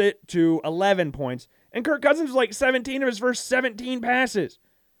close it to 11 points. And Kirk Cousins was like 17 of his first 17 passes,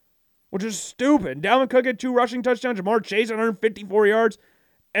 which is stupid. Dalvin Cook had 2 rushing touchdowns. Jamar Chase 154 yards.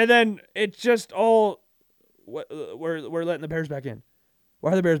 And then it's just all, we're letting the Bears back in.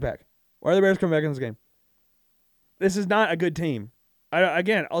 Why are the Bears back? Why are the Bears coming back in this game? This is not a good team.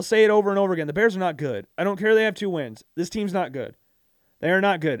 I'll say it over and over again. The Bears are not good. I don't care they have 2 wins. This team's not good. They are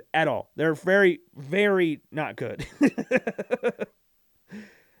not good at all. They're very, very not good.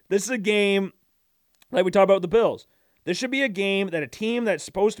 This is a game like we talked about with the Bills. This should be a game that a team that's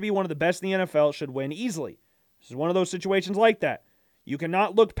supposed to be one of the best in the NFL should win easily. This is one of those situations like that. You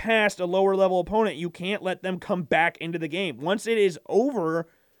cannot look past a lower level opponent. You can't let them come back into the game. Once it is over,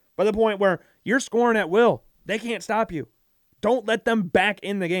 by the point where you're scoring at will, they can't stop you. Don't let them back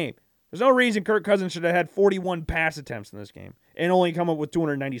in the game. There's no reason Kirk Cousins should have had 41 pass attempts in this game and only come up with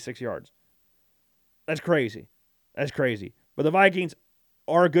 296 yards. That's crazy. That's crazy. But the Vikings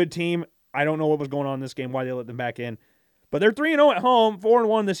are a good team. I don't know what was going on in this game, why they let them back in. But they're 3-0 at home,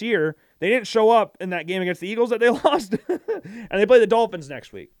 4-1 this year. They didn't show up in that game against the Eagles that they lost. And they play the Dolphins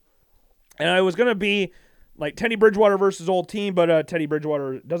next week. And it was going to be like Teddy Bridgewater versus old team, but Teddy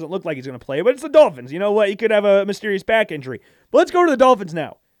Bridgewater doesn't look like he's going to play. But it's the Dolphins. You know what? He could have a mysterious back injury. But let's go to the Dolphins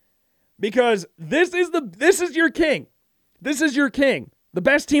now. Because this is your king. This is your king. The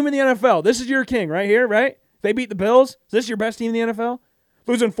best team in the NFL. This is your king right here, right? They beat the Bills. Is this your best team in the NFL?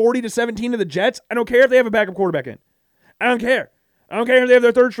 Losing 40-17 to the Jets. I don't care if they have a backup quarterback in. I don't care. I don't care if they have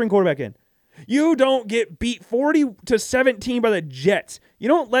their third string quarterback in. You don't get beat 40-17 by the Jets. You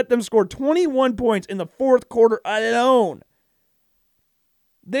don't let them score 21 points in the fourth quarter alone.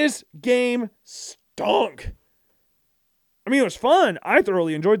 This game stunk. I mean, it was fun. I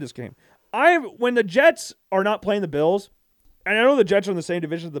thoroughly enjoyed this game. When the Jets are not playing the Bills, and I know the Jets are in the same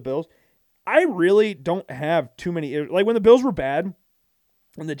division as the Bills, I really don't have too many. Like when the Bills were bad,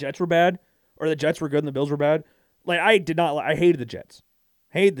 when the Jets were bad, or the Jets were good and the Bills were bad, like I hated the Jets.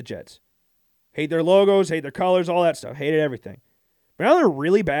 Hated the Jets. Hate their logos, hate their colors, all that stuff. Hated everything. But now they're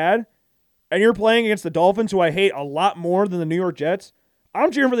really bad, and you're playing against the Dolphins, who I hate a lot more than the New York Jets.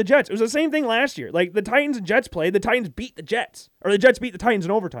 I'm cheering for the Jets. It was the same thing last year. Like the Titans and Jets played, the Titans beat the Jets. Or the Jets beat the Titans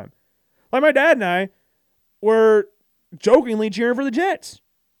in overtime. Like my dad and I were jokingly cheering for the Jets.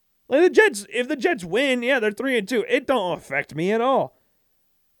 Like the Jets, if the Jets win, yeah, they're 3-2. It don't affect me at all.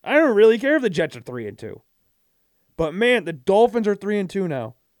 I don't really care if the Jets are 3-2. But man, the Dolphins are 3-2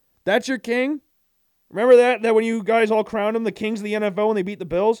 now. That's your king? Remember that when you guys all crowned them the kings of the NFL when they beat the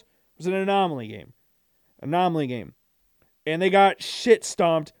Bills? It was an anomaly game. Anomaly game. And they got shit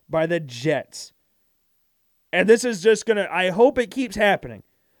stomped by the Jets. And this is just going to, I hope it keeps happening.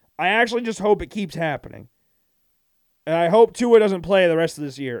 I actually just hope it keeps happening. And I hope Tua doesn't play the rest of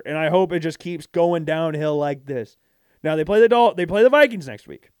this year. And I hope it just keeps going downhill like this. Now they play the Vikings next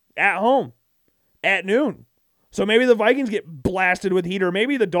week. At home. At noon. So maybe the Vikings get blasted with heat, or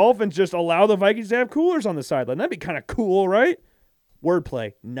maybe the Dolphins just allow the Vikings to have coolers on the sideline. That'd be kind of cool, right?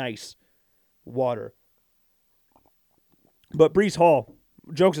 Wordplay. Nice. Water. But Breece Hall,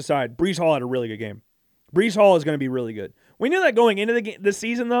 jokes aside, Breece Hall had a really good game. Breece Hall is going to be really good. We knew that going into this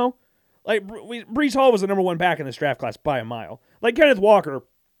season, though. Like, Breece Hall was the number 1 back in this draft class by a mile. Like, Kenneth Walker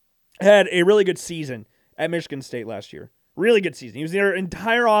had a really good season at Michigan State last year. Really good season. He was their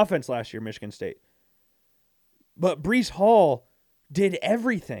entire offense last year, Michigan State. But Breece Hall did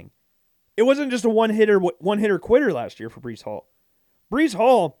everything. It wasn't just a one-hitter quitter last year for Breece Hall. Breece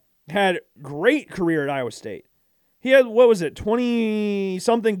Hall had great career at Iowa State. He had,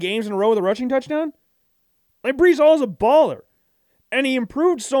 20-something games in a row with a rushing touchdown? Like, Breece Hall is a baller. And he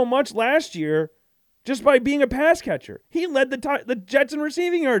improved so much last year just by being a pass catcher. He led the Jets in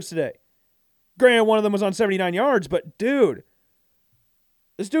receiving yards today. Granted, one of them was on 79 yards, but dude,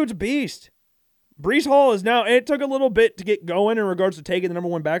 this dude's a beast. Breece Hall is now, it took a little bit to get going in regards to taking the number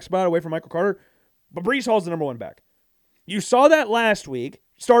one back spot away from Michael Carter, but Breece Hall's the number one back. You saw that last week,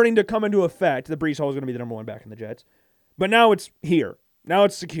 starting to come into effect, that Breece Hall is going to be the number one back in the Jets. But now it's here. Now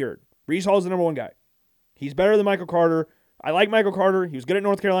it's secured. Breece Hall is the number one guy. He's better than Michael Carter. I like Michael Carter. He was good at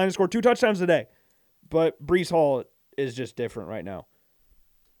North Carolina, scored 2 touchdowns today. But Breece Hall is just different right now.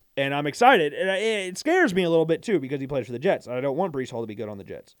 And I'm excited. And it scares me a little bit, too, because he plays for the Jets. I don't want Breece Hall to be good on the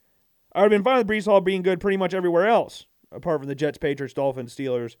Jets. I would have been fine with Breece Hall being good pretty much everywhere else, apart from the Jets, Patriots, Dolphins,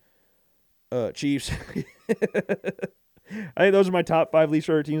 Steelers, Chiefs. I think those are my top 5 least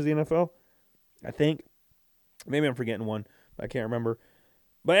favorite teams in the NFL. I think. Maybe I'm forgetting one. I can't remember.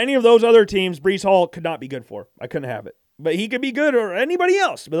 But any of those other teams, Breece Hall could not be good for. I couldn't have it. But he could be good, or anybody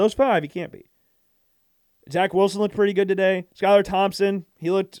else. But those 5, he can't be. Zach Wilson looked pretty good today. Skylar Thompson,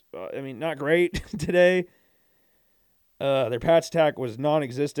 he looked, not great today. Their Pats attack was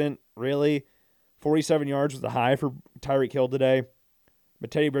non-existent, really. 47 yards was the high for Tyreek Hill today.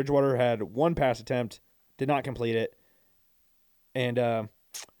 But Teddy Bridgewater had 1 pass attempt, did not complete it. And, got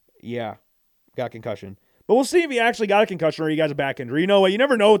concussion. But we'll see if he actually got a concussion or he got a back injury. You know what? You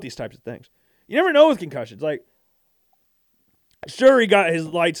never know with these types of things. You never know with concussions. Like, sure, he got his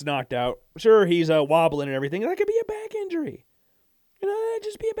lights knocked out. Sure, he's wobbling and everything. That could be a back injury. That'd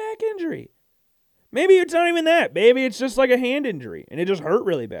just be a back injury. Maybe it's not even that. Maybe it's just like a hand injury and it just hurt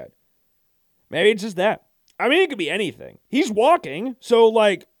really bad. Maybe it's just that. It could be anything. He's walking, so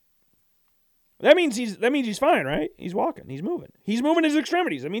like that means he's fine, right? He's walking. He's moving. He's moving his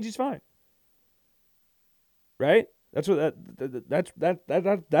extremities. That means he's fine. Right? That's what that's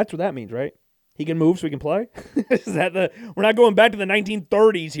what that means, right? He can move so he can play? We're not going back to the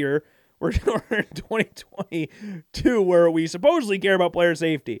 1930s here. We're in 2022 where we supposedly care about player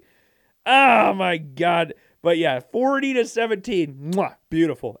safety. Oh my God. But yeah, 40-17. Mwah,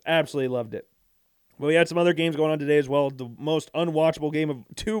 beautiful. Absolutely loved it. Well, we had some other games going on today as well. The most unwatchable game of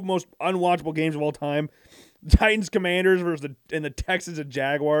 2 most unwatchable games of all time. Titans Commanders versus the Texans and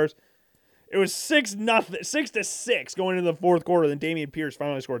Jaguars. It was 6-6 going into the fourth quarter. Then Damian Pierce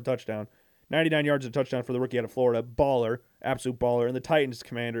finally scored a touchdown. 99 yards of touchdown for the rookie out of Florida. Baller. Absolute baller. And the Titans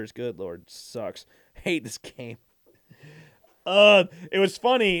Commanders, good Lord, sucks. Hate this game. It was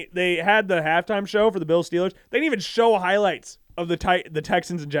funny. They had the halftime show for the Bills Steelers. They didn't even show highlights of the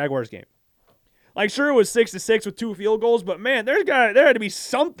Texans and Jaguars game. Like, sure, it was 6-6 with 2 field goals, but man, there had to be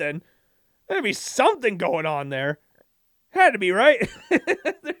something. There had to be something going on there. Had to be, right?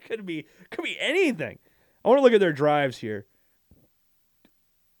 There could be anything. I want to look at their drives here.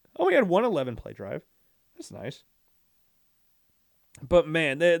 Oh, we had one 11-play drive. That's nice. But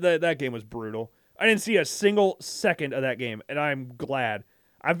man, that game was brutal. I didn't see a single second of that game, and I'm glad.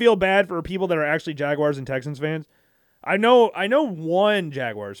 I feel bad for people that are actually Jaguars and Texans fans. I know one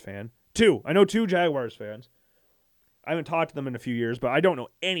Jaguars fan. 2. I know 2 Jaguars fans. I haven't talked to them in a few years, but I don't know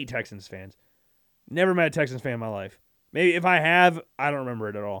any Texans fans. Never met a Texans fan in my life. Maybe if I have, I don't remember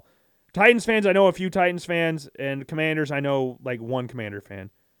it at all. Titans fans, I know a few Titans fans, and Commanders, I know like 1 Commander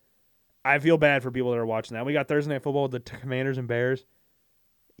fan. I feel bad for people that are watching that. We got Thursday Night Football with the Commanders and Bears.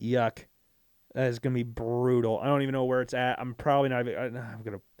 Yuck. That is going to be brutal. I don't even know where it's at. I'm probably not even...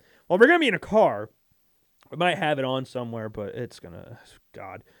 Well, we're going to be in a car. I might have it on somewhere, but it's going to...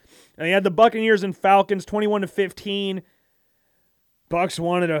 God. And you had the Buccaneers and Falcons, 21-15. Bucs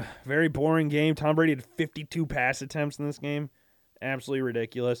wanted a very boring game. Tom Brady had 52 pass attempts in this game. Absolutely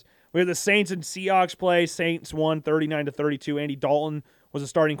ridiculous. We had the Saints and Seahawks play. Saints won 39-32. Andy Dalton was a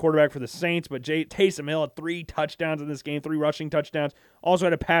starting quarterback for the Saints, but Taysom Hill had 3 touchdowns in this game, 3 rushing touchdowns. Also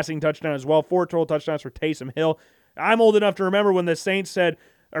had a passing touchdown as well. 4 total touchdowns for Taysom Hill. I'm old enough to remember when the Saints said,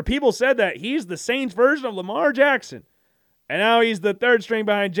 or people said that he's the Saints version of Lamar Jackson. And now he's the 3rd string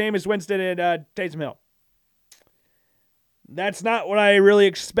behind Jameis Winston and Taysom Hill. That's not what I really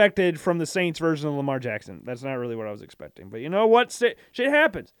expected from the Saints version of Lamar Jackson. That's not really what I was expecting. But you know what? Shit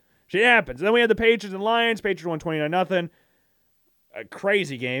happens. Shit happens. Then we had the Patriots and Lions. Patriots won 29-0. A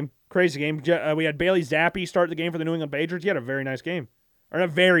crazy game. We had Bailey Zappi start the game for the New England Patriots. He had a very nice game. Or not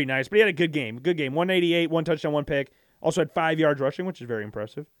very nice, but he had a good game. 188, 1 touchdown, 1 pick. Also had 5 yards rushing, which is very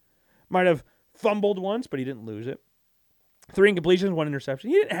impressive. Might have fumbled once, but he didn't lose it. 3 incompletions, 1 interception.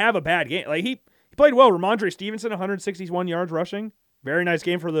 He didn't have a bad game. Like, he played well. Ramondre Stevenson, 161 yards rushing. Very nice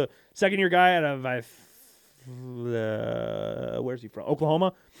game for the second-year guy out of, where's he from?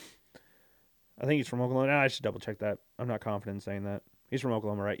 Oklahoma. I think he's from Oklahoma. I should double check that. I'm not confident in saying that. He's from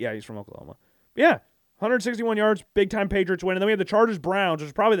Oklahoma, right? Yeah, he's from Oklahoma. But yeah, 161 yards, big-time Patriots win. And then we have the Chargers-Browns, which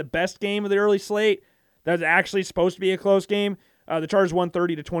is probably the best game of the early slate. That's actually supposed to be a close game. The Chargers won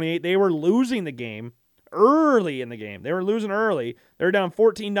 30-28. They were losing the game early in the game. They were losing early. They were down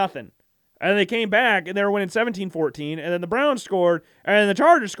 14-0. And they came back, and they were winning 17-14. And then the Browns scored, and then the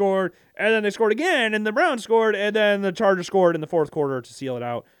Chargers scored, and then they scored again, and the Browns scored, and then the Chargers scored in the fourth quarter to seal it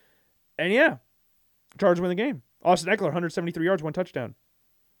out. And yeah, Chargers win the game. Austin Eckler, 173 yards, 1 touchdown.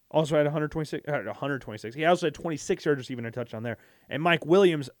 Also had 126. He also had 26 yards receiving, a touchdown there. And Mike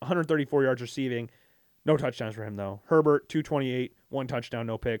Williams, 134 yards receiving. No touchdowns for him, though. Herbert, 228, 1 touchdown,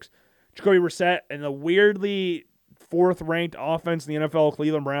 no picks. Jacoby Brissett and the weirdly fourth-ranked offense in the NFL,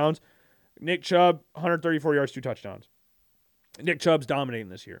 Cleveland Browns. Nick Chubb, 134 yards, 2 touchdowns. Nick Chubb's dominating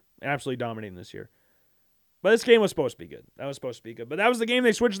this year. Absolutely dominating this year. But this game was supposed to be good. That was supposed to be good. But that was the game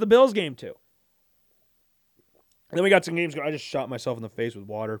they switched the Bills game to. And then we got some games going. I just shot myself in the face with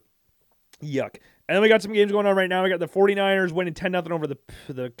water. Yuck. And then we got some games going on right now. We got the 49ers winning 10-0 over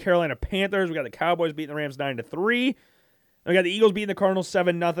the Carolina Panthers. We got the Cowboys beating the Rams 9-3. We got the Eagles beating the Cardinals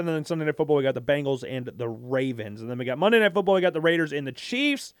 7-0. And then Sunday Night Football, we got the Bengals and the Ravens. And then we got Monday Night Football, we got the Raiders and the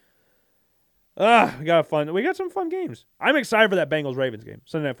Chiefs. We got some fun games. I'm excited for that Bengals-Ravens game,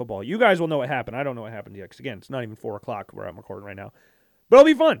 Sunday Night Football. You guys will know what happened. I don't know what happened yet, because again, it's not even 4 o'clock where I'm recording right now. But it'll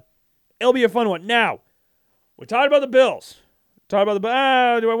be fun. It'll be a fun one. Now, we talked about the Bills. Do I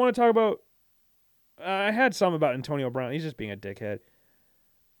want to talk about... I had some about Antonio Brown. He's just being a dickhead.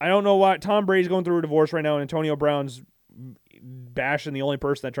 I don't know why. Tom Brady's going through a divorce right now, and Antonio Brown's bashing the only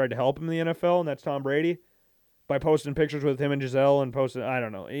person that tried to help him in the NFL, and that's Tom Brady, by posting pictures with him and Giselle and posting. I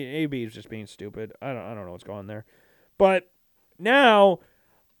don't know. AB's just being stupid. I don't know what's going on there. But now,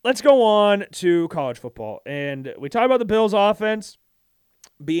 let's go on to college football. And we talk about the Bills' offense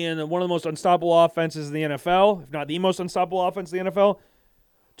being one of the most unstoppable offenses in the NFL, if not the most unstoppable offense in the NFL,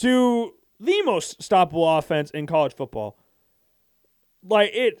 to the most stoppable offense in college football.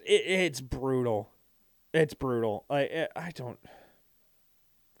 Like, it's brutal. It's brutal. There's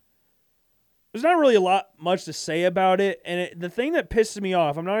not really much to say about it. And the thing that pisses me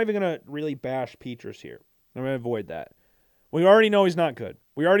off, I'm not even going to really bash Petrus here. I'm going to avoid that. We already know he's not good.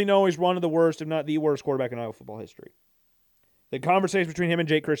 We already know he's one of the worst, if not the worst, quarterback in Iowa football history. The conversation between him and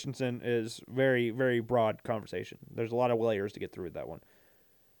Jake Christensen is very, very broad conversation. There's a lot of layers to get through with that one.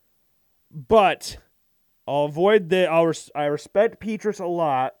 But I'll avoid I respect Petrus a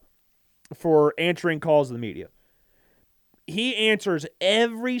lot for answering calls of the media. He answers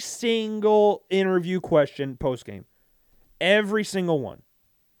every single interview question post-game. Every single one.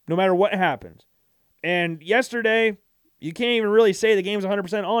 No matter what happens. And yesterday, you can't even really say the game's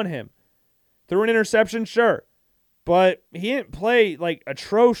 100% on him. Threw an interception, sure. But he didn't play like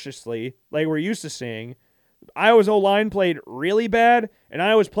atrociously like we're used to seeing. Iowa's O-line played really bad, and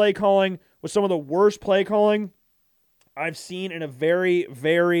Iowa's play calling was some of the worst play calling I've seen in a very,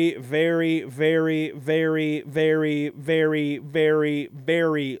 very, very, very, very, very, very, very,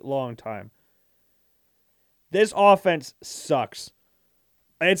 very long time. This offense sucks.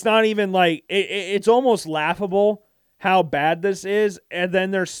 It's not even like, it's almost laughable how bad this is, and then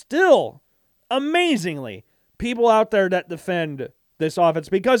there's still, amazingly, people out there that defend this offense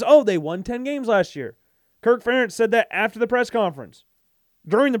because, they won 10 games last year. Kirk Ferentz said that after the press conference,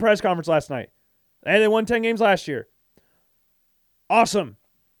 during the press conference last night. And they won 10 games last year. Awesome.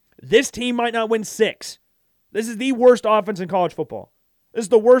 This team might not win 6. This is the worst offense in college football. This is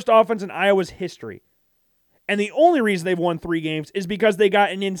the worst offense in Iowa's history. And the only reason they've won 3 games is because they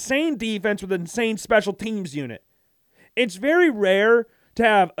got an insane defense with an insane special teams unit. It's very rare to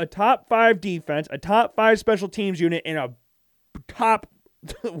have a top 5 defense, a top 5 special teams unit, and a top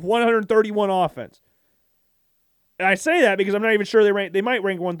 131 offense. And I say that because I'm not even sure they might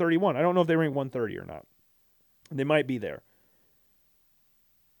rank 131. I don't know if they rank 130 or not. They might be there.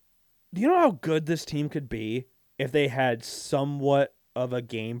 Do you know how good this team could be if they had somewhat of a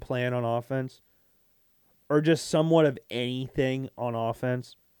game plan on offense? Or just somewhat of anything on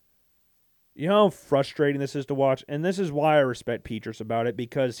offense? You know how frustrating this is to watch? And this is why I respect Petrus about it,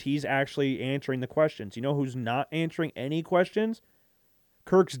 because he's actually answering the questions. You know who's not answering any questions?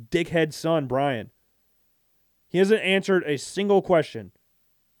 Kirk's dickhead son, Brian. He hasn't answered a single question.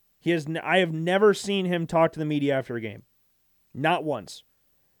 I have never seen him talk to the media after a game. Not once.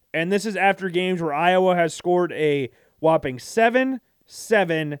 And this is after games where Iowa has scored a whopping 7,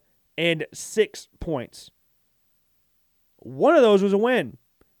 7, and 6 points. One of those was a win.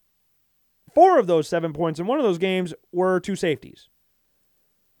 4 of those 7 points in one of those games were 2 safeties.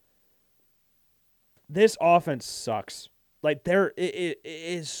 This offense sucks. Like, it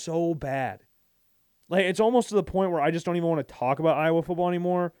is so bad. Like, it's almost to the point where I just don't even want to talk about Iowa football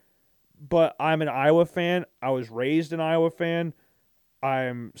anymore. But I'm an Iowa fan. I was raised an Iowa fan.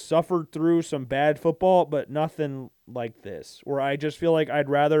 I'm suffered through some bad football, but nothing like this, where I just feel like I'd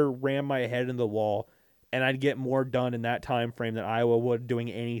rather ram my head in the wall and I'd get more done in that time frame than Iowa would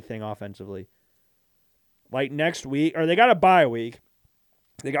doing anything offensively. Like next week, or they got a bye week.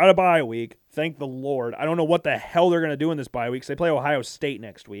 Thank the Lord. I don't know what the hell they're going to do in this bye week, because they play Ohio State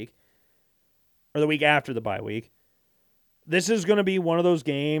next week, or the week after the bye week. This is going to be one of those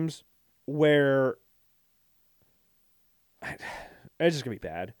games where it's just going to be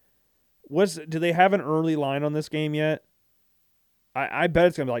bad. Do they have an early line on this game yet? I bet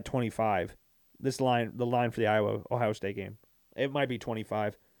it's going to be like 25. The line for the Ohio State game. It might be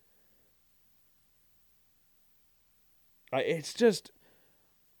 25. It's just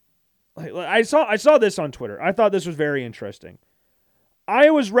like I saw this on Twitter. I thought this was very interesting.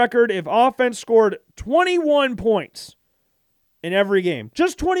 Iowa's record if offense scored 21 points in every game.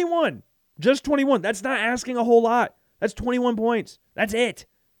 Just 21. Just 21. That's not asking a whole lot. That's 21 points. That's it.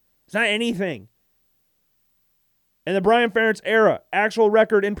 It's not anything. In the Brian Ferentz era, actual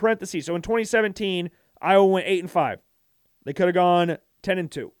record in parentheses. So in 2017, Iowa went 8-5. They could have gone 10-2.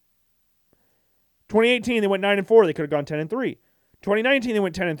 2018, they went 9-4. They could have gone 10-3. 2019, they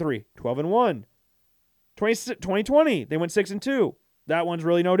went 10-3, 12-1. 2020, they went 6-2. That one's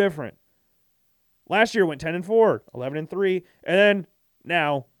really no different. Last year went 10-4, 11-3, and then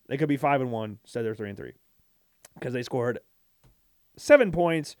now they could be 5-1 instead they're 3-3 because they scored 7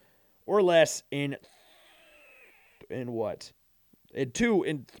 points or less in what?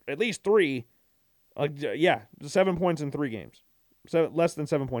 In at least 3. 7 points in 3 games. So less than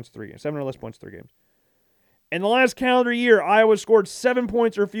 7 points in 3 games. 7 or less points in 3 games. In the last calendar year, Iowa scored 7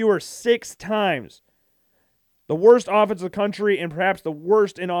 points or fewer 6 times. The worst offense in the country and perhaps the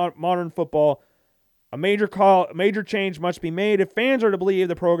worst in modern football. A major change must be made if fans are to believe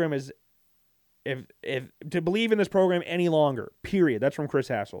the program is, if to believe in this program any longer. Period. That's from Chris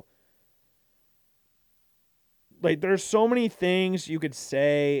Hassel. Like, there's so many things you could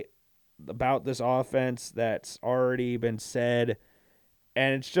say about this offense that's already been said,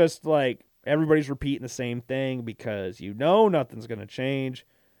 and it's just like everybody's repeating the same thing because nothing's going to change,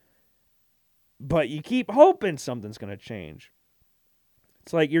 but you keep hoping something's going to change.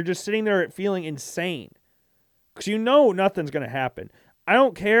 It's like you're just sitting there feeling insane because nothing's going to happen. I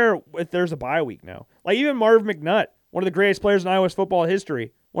don't care if there's a bye week now. Like, even Marv McNutt, one of the greatest players in Iowa's football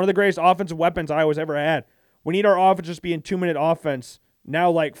history, one of the greatest offensive weapons Iowa's ever had. We need our offense just be in 2-minute offense now,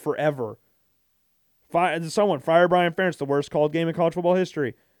 like forever. Someone fire Brian Ferentz, the worst called game in college football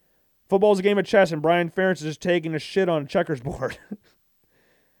history. Football's a game of chess, and Brian Ferentz is just taking a shit on a checkers board.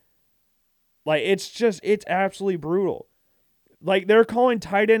 Like, it's absolutely brutal. Like, they're calling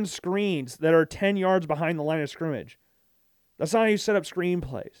tight end screens that are 10 yards behind the line of scrimmage. That's not how you set up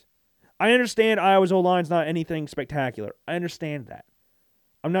screenplays. I understand Iowa's O-line's not anything spectacular. I understand that.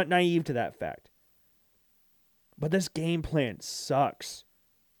 I'm not naive to that fact. But this game plan sucks.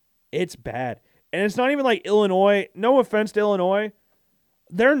 It's bad. And it's not even like Illinois. No offense to Illinois.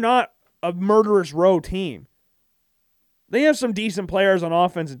 They're not a murderous row team. They have some decent players on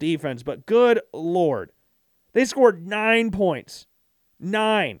offense and defense, but good Lord. They scored 9 points.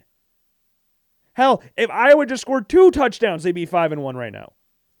 9. Hell, if Iowa just scored 2 touchdowns, they'd be 5-1 right now.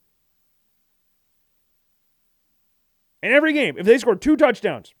 In every game, if they scored 2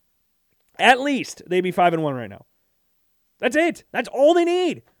 touchdowns, at least they'd be 5-1 right now. That's it. That's all they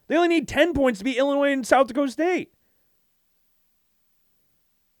need. They only need 10 points to beat Illinois and South Dakota State.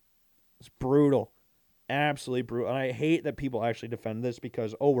 It's brutal. Absolutely brutal. And I hate that people actually defend this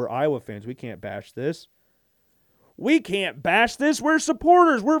because, we're Iowa fans. We can't bash this. We can't bash this. We're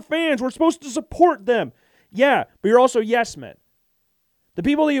supporters. We're fans. We're supposed to support them. Yeah, but you're also yes men. The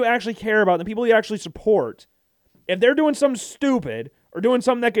people that you actually care about, the people you actually support, if they're doing something stupid or doing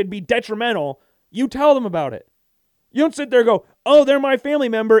something that could be detrimental, you tell them about it. You don't sit there and go, they're my family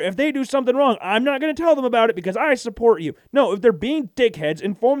member. If they do something wrong, I'm not going to tell them about it because I support you. No, if they're being dickheads,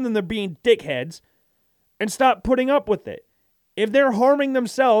 inform them they're being dickheads and stop putting up with it. If they're harming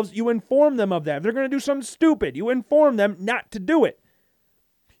themselves, you inform them of that. If they're going to do something stupid, you inform them not to do it.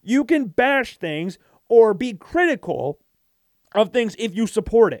 You can bash things or be critical of things if you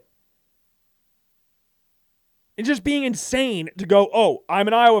support it. It's just being insane to go, I'm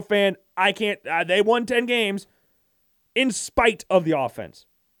an Iowa fan. I can't, they won 10 games. In spite of the offense.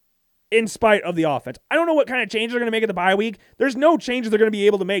 In spite of the offense. I don't know what kind of changes they're going to make at the bye week. There's no changes they're going to be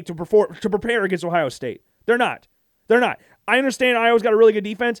able to make to prepare against Ohio State. They're not. I understand Iowa's got a really good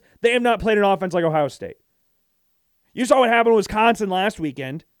defense. They have not played an offense like Ohio State. You saw what happened in Wisconsin last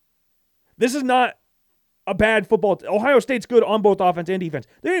weekend. This is not a bad football. Ohio State's good on both offense and defense.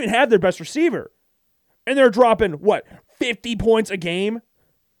 They don't even have their best receiver. And they're dropping, 50 points a game?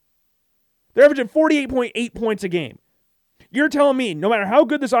 They're averaging 48.8 points a game. You're telling me, no matter how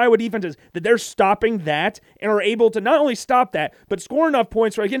good this Iowa defense is, that they're stopping that and are able to not only stop that, but score enough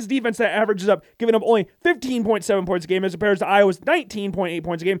points against defense that averages up, giving up only 15.7 points a game as opposed to Iowa's 19.8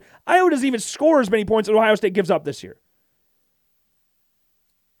 points a game. Iowa doesn't even score as many points as Ohio State gives up this year.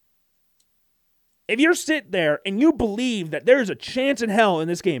 If you're sitting there and you believe that there's a chance in hell in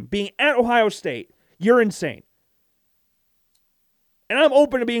this game being at Ohio State, you're insane. And I'm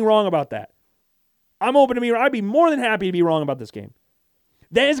open to being wrong about that. I'd be more than happy to be wrong about this game.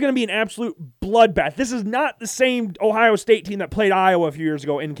 That is going to be an absolute bloodbath. This is not the same Ohio State team that played Iowa a few years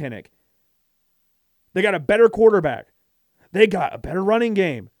ago in Kinnick. They got a better quarterback. They got a better running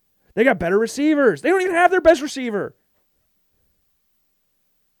game. They got better receivers. They don't even have their best receiver.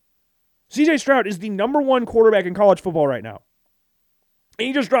 C.J. Stroud is the number one quarterback in college football right now. And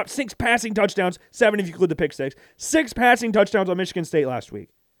he just dropped 6 passing touchdowns, 7 if you include the pick six. 6 passing touchdowns on Michigan State last week.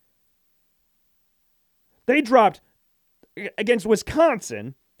 They dropped against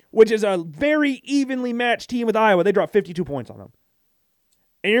Wisconsin, which is a very evenly matched team with Iowa. They dropped 52 points on them.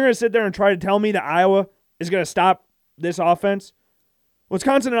 And you're going to sit there and try to tell me that Iowa is going to stop this offense?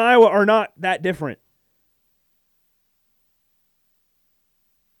 Wisconsin and Iowa are not that different.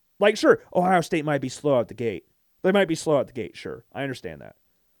 Like, sure, Ohio State might be slow out the gate. They might be slow out the gate, sure. I understand that.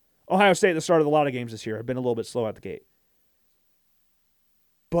 Ohio State at the start of a lot of games this year have been a little bit slow out the gate.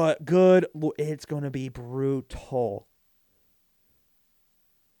 But it's going to be brutal.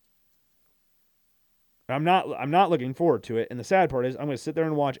 I'm not looking forward to it. And the sad part is I'm going to sit there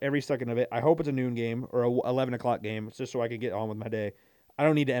and watch every second of it. I hope it's a noon game or a 11 o'clock game. It's just so I can get on with my day. I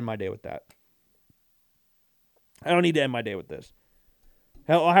don't need to end my day with that. I don't need to end my day with this.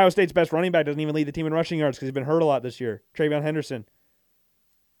 Hell, Ohio State's best running back doesn't even lead the team in rushing yards because he's been hurt a lot this year. Travion Henderson.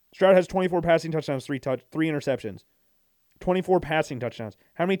 Stroud has 24 passing touchdowns, 3 interceptions. 24 passing touchdowns.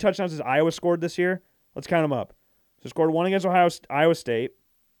 How many touchdowns has Iowa scored this year? Let's count them up. So scored 1 against Iowa State.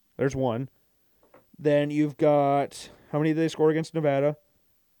 There's 1. Then you've got, how many did they score against Nevada?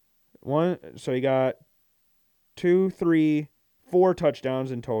 1. So you got 2, 3, 4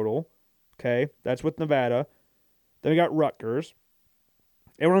 touchdowns in total. Okay, that's with Nevada. Then we got Rutgers.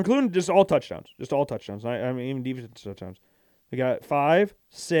 And we're including just all touchdowns. Just all touchdowns. I mean, even defensive touchdowns. We got 5,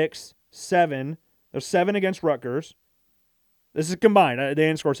 6, 7. There's 7 against Rutgers. This is combined. They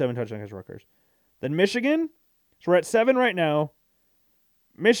didn't score 7 touchdowns against Rutgers. Then Michigan. So we're at 7 right now.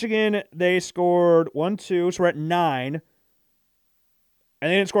 Michigan, they scored 1, 2. So we're at 9. And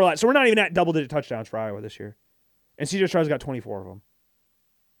they didn't score a lot. So we're not even at double-digit touchdowns for Iowa this year. And C.J. Stroud's got 24 of them.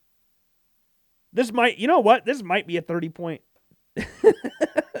 This might be a 30-point.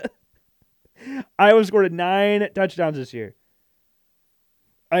 Iowa scored 9 touchdowns this year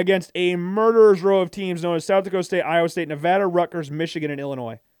against a murderer's row of teams known as South Dakota State, Iowa State, Nevada, Rutgers, Michigan, and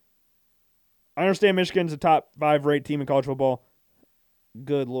Illinois. I understand Michigan's a top 5 rate team in college football.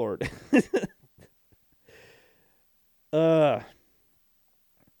 Good Lord. This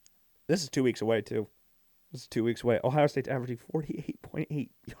is 2 weeks away, too. This is 2 weeks away. Ohio State's averaging 48.8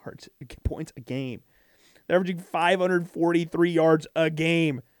 points a game. They're averaging 543 yards a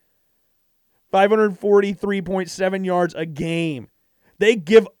game. 543.7 yards a game. They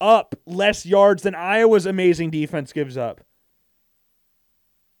give up less yards than Iowa's amazing defense gives up.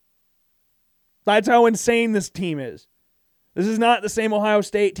 That's how insane this team is. This is not the same Ohio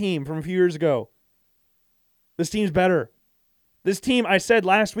State team from a few years ago. This team's better. This team, I said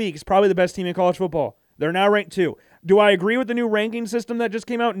last week, is probably the best team in college football. They're now ranked 2. Do I agree with the new ranking system that just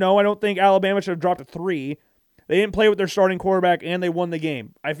came out? No, I don't think Alabama should have dropped to 3. They didn't play with their starting quarterback, and they won the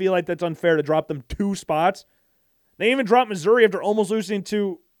game. I feel like that's unfair to drop them 2 spots. They even dropped Missouri after almost losing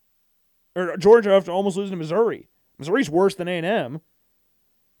to, or Georgia after almost losing to Missouri. Missouri's worse than A&M.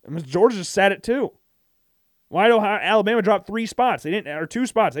 And Georgia just sat at 2. Why did Alabama drop 3 spots? Or 2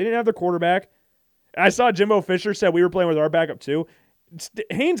 spots. They didn't have their quarterback. I saw Jimbo Fisher said we were playing with our backup too.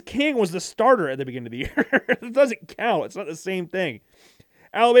 Haynes King was the starter at the beginning of the year. It doesn't count. It's not the same thing.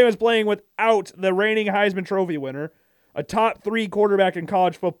 Alabama's playing without the reigning Heisman Trophy winner, a top 3 quarterback in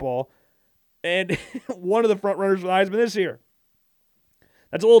college football, and one of the front runners for the Heisman this year.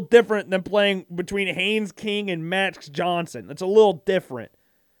 That's a little different than playing between Haynes King and Max Johnson. That's a little different.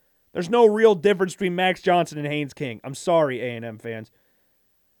 There's no real difference between Max Johnson and Haynes King. I'm sorry, A&M fans.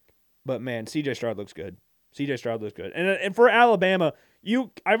 But man, C.J. Stroud looks good. C.J. Stroud looks good. And for Alabama,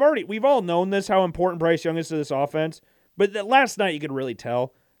 we've all known this, how important Bryce Young is to this offense. But last night you could really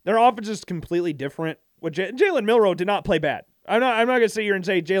tell. Their offense is completely different. Jalen Milroe did not play bad. I'm not going to sit here and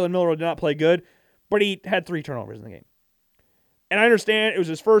say Jalen Milroe did not play good. but he had 3 turnovers in the game. And I understand it was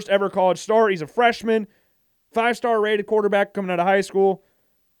his first ever college start. He's a freshman, 5-star rated quarterback coming out of high school.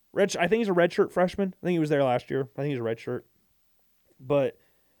 I think he's a redshirt freshman. I think he was there last year. I think he's a redshirt. But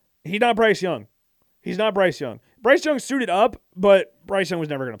he's not Bryce Young. He's not Bryce Young. Bryce Young suited up, but Bryce Young was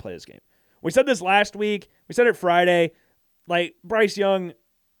never going to play this game. We said this last week. We said it Friday. Like, Bryce Young,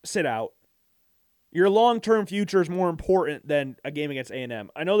 sit out. Your long-term future is more important than a game against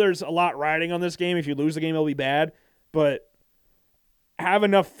A&M. I know there's a lot riding on this game. If you lose the game, it'll be bad. But have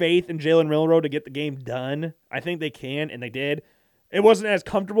enough faith in Jalen Milroe to get the game done. I think they can, and they did. It wasn't as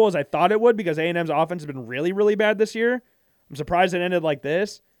comfortable as I thought it would because A&M's offense has been really, really bad this year. I'm surprised it ended like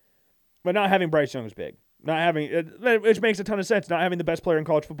this. But not having Bryce Young is big. Which makes a ton of sense. Not having the best player in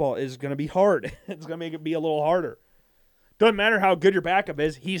college football is going to be hard. It's going to make it be a little harder. Doesn't matter how good your backup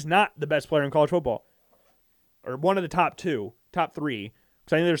is. He's not the best player in college football. Or one of the top 3. Because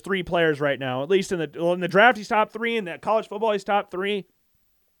I think there's 3 players right now. At least in the draft, he's top 3. In that college football, he's top 3.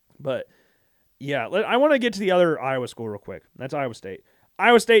 But, yeah, I want to get to the other Iowa school real quick. That's Iowa State.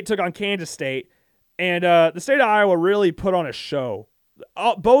 Iowa State took on Kansas State. And the state of Iowa really put on a show.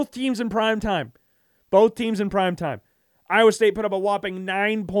 Both teams in prime time. Iowa State put up a whopping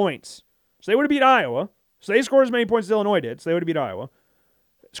 9 points. So they would have beat Iowa. So they scored as many points as Illinois did. So they would have beat Iowa.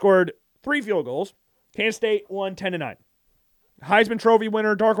 Scored 3 field goals. Kansas State won 10-9. Heisman Trophy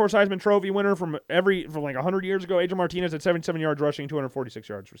winner, dark horse Heisman Trophy winner from like 100 years ago. Adrian Martinez had 77 yards rushing, 246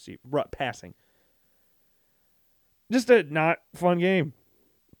 yards passing. Just a not fun game.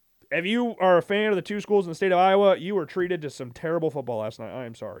 If you are a fan of the 2 schools in the state of Iowa, you were treated to some terrible football last night. I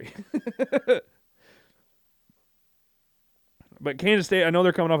am sorry. But Kansas State, I know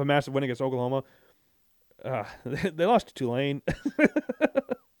they're coming off a massive win against Oklahoma. They lost to Tulane.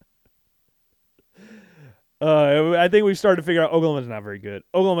 I think we've started to figure out Oklahoma's not very good.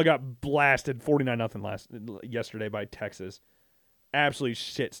 Oklahoma got blasted 49-0 yesterday by Texas. Absolutely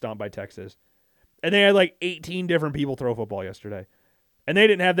shit stomped by Texas. And they had like 18 different people throw football yesterday. And they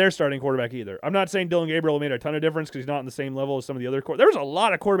didn't have their starting quarterback either. I'm not saying Dylan Gabriel made a ton of difference because he's not on the same level as some of the other There was a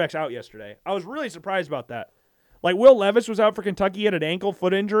lot of quarterbacks out yesterday. I was really surprised about that. Like Will Levis was out for Kentucky. He had an ankle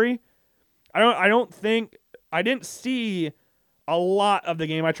foot injury. I didn't see a lot of the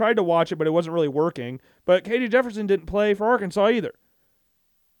game. I tried to watch it, but it wasn't really working. But KJ Jefferson didn't play for Arkansas either.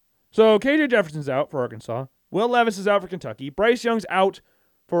 So KJ Jefferson's out for Arkansas. Will Levis is out for Kentucky. Bryce Young's out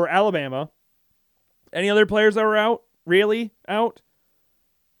for Alabama. Any other players that were out? Really out?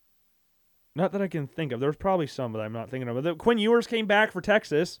 Not that I can think of. There's probably some that I'm not thinking of. But Quinn Ewers came back for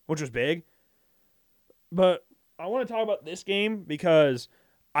Texas, which was big. But I want to talk about this game because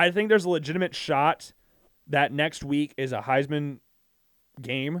I think there's a legitimate shot that next week is a Heisman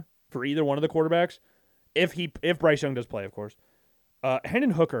game for either one of the quarterbacks. If Bryce Young does play, of course.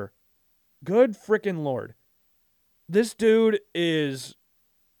 Hendon Hooker, good freaking Lord. This dude is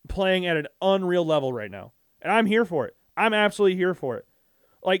playing at an unreal level right now. And I'm here for it. I'm absolutely here for it.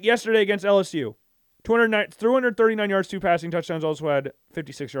 Like yesterday against LSU, 239 yards, 2 passing touchdowns, also had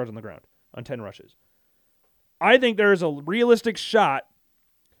 56 yards on the ground on 10 rushes. I think there is a realistic shot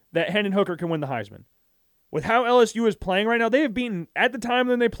that Hendon Hooker can win the Heisman. With how LSU is playing right now, they have beaten, at the time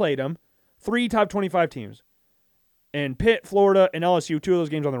when they played them, 3 top 25 teams. And Pitt, Florida, and LSU, 2 of those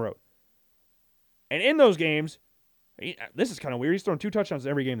games on the road. And in those games, this is kind of weird. He's thrown 2 touchdowns in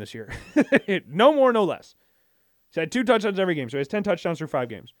every game this year. No more, no less. He's had 2 touchdowns every game, so he has 10 touchdowns through 5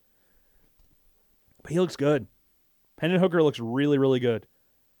 games. But he looks good. Hendon Hooker looks really, really good.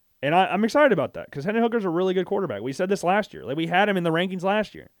 And I'm excited about that because Hendon Hooker's a really good quarterback. We said this last year. Like we had him in the rankings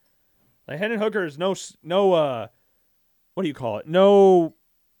last year. Like Hendon Hooker is no what do you call it? No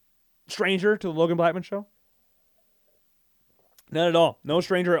stranger to the Logan Blackman Show. Not at all. No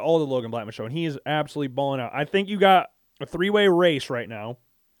stranger at all to the Logan Blackman Show. And he is absolutely balling out. I think you got a 3-way race right now.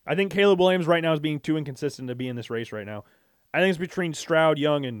 I think Caleb Williams right now is being too inconsistent to be in this race right now. I think it's between Stroud,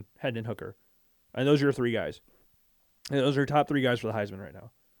 Young, and Hendon Hooker. And those are your 3 guys. And those are your top 3 guys for the Heisman right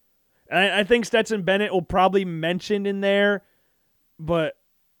now. And I think Stetson Bennett will probably mention in there, but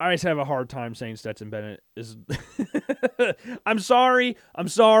I just have a hard time saying Stetson Bennett is... I'm sorry.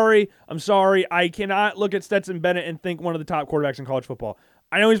 I cannot look at Stetson Bennett and think one of the top quarterbacks in college football.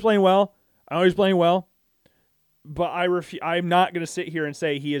 I know he's playing well. But I'm not going to sit here and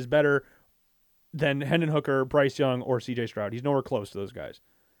say he is better than Hendon Hooker, Bryce Young, or C.J. Stroud. He's nowhere close to those guys.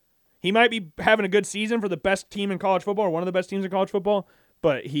 He might be having a good season for the best team in college football or one of the best teams in college football,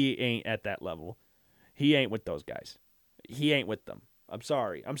 but he ain't at that level. He ain't with those guys. He ain't with them. I'm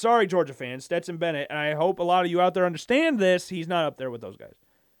sorry. I'm sorry, Georgia fans. Stetson Bennett, and I hope a lot of you out there understand this, he's not up there with those guys.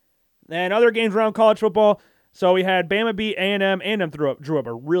 And other games around college football, So we had Bama beat A&M. A&M drew up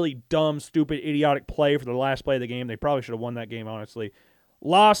a really dumb, stupid, idiotic play for the last play of the game. They probably should have won that game, honestly.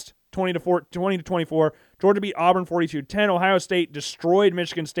 Lost 20-24. Georgia beat Auburn 42-10. Ohio State destroyed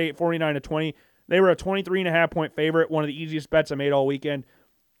Michigan State 49-20. They were a 23.5-point favorite. One of the easiest bets I made all weekend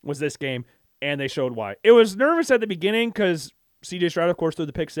was this game, and they showed why. It was nervous at the beginning because C.J. Stroud, of course, threw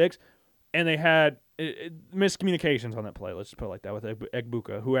the pick six, and they had miscommunications on that play. Let's just put it like that with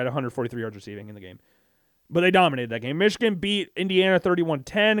Egbuka, who had 143 yards receiving in the game. But they dominated that game. Michigan beat Indiana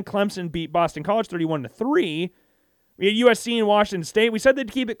 31-10. Clemson beat Boston College 31-3. We had USC and Washington State. We said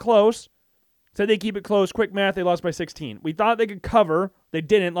they'd keep it close. Quick math, they lost by 16. We thought they could cover. They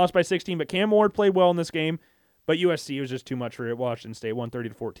didn't. Lost by 16. But Cam Ward played well in this game. But USC was just too much for Washington State,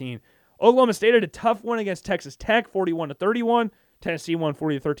 130-14. Oklahoma State had a tough one against Texas Tech, 41-31. Tennessee won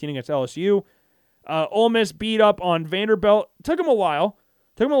 40-13 against LSU. Ole Miss beat up on Vanderbilt. Took them a while.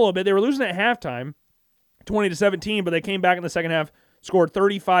 Took them a little bit. They were losing at halftime, 20-17, but they came back in the second half, scored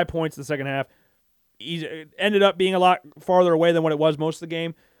 35 points in the second half. It ended up being a lot farther away than what it was most of the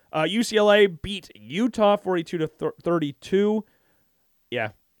game. UCLA beat Utah 42-32. Yeah,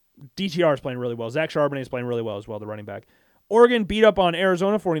 DTR is playing really well. Zach Charbonnet is playing really well as well, the running back. Oregon beat up on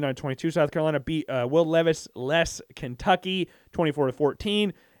Arizona 49-22. South Carolina beat Will Levis Kentucky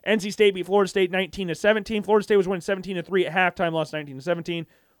 24-14. NC State beat Florida State 19-17. Florida State was winning 17-3 at halftime, lost 19-17.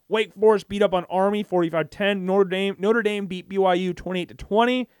 Wake Forest beat up on Army 45-10. Notre Dame beat BYU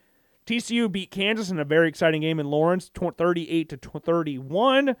 28-20. TCU beat Kansas in a very exciting game in Lawrence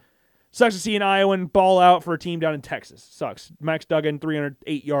 38-31. Sucks to see an Iowan ball out for a team down in Texas. Sucks. Max Duggan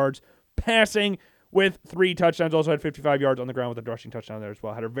 308 yards passing with 3 touchdowns. Also had 55 yards on the ground with a rushing touchdown there as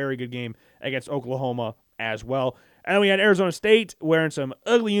well. Had a very good game against Oklahoma as well. And then we had Arizona State wearing some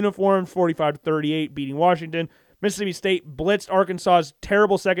ugly uniforms, 45-38, beating Washington. Mississippi State blitzed Arkansas's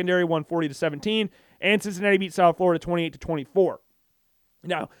terrible secondary, 140-17. And Cincinnati beat South Florida 28-24.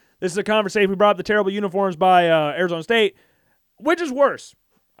 Now, this is a conversation. We brought up the terrible uniforms by Arizona State. Which is worse?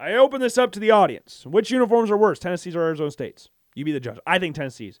 I open this up to the audience. Which uniforms are worse, Tennessee's or Arizona State's? You be the judge. I think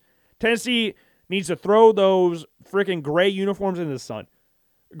Tennessee's. Tennessee needs to throw those freaking gray uniforms into the sun.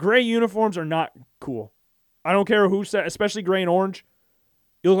 Gray uniforms are not cool. I don't care who said, especially gray and orange.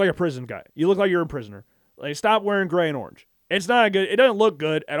 You look like a prison guy. You look like you're a prisoner. Like, stop wearing gray and orange. It's not good. It doesn't look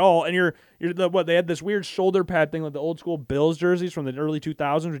good at all. And they had this weird shoulder pad thing like the old school Bills jerseys from the early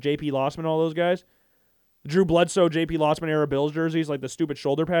 2000s with J.P. Lossman and all those guys. Drew Bledsoe, J.P. Lossman era Bills jerseys, like the stupid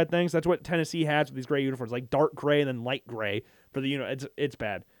shoulder pad things. That's what Tennessee has with these gray uniforms, like dark gray and then light gray for the It's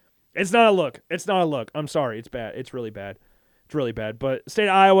bad. It's not a look. I'm sorry. It's bad. It's really bad. But State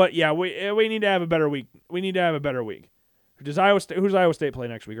of Iowa, yeah, we need to have a better week. Who's Iowa State play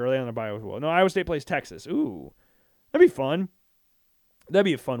next week? Or are they on the bye as well? No, Iowa State plays Texas. Ooh, that'd be fun. That'd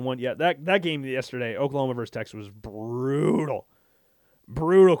be a fun one. Yeah, that game yesterday, Oklahoma versus Texas, was brutal.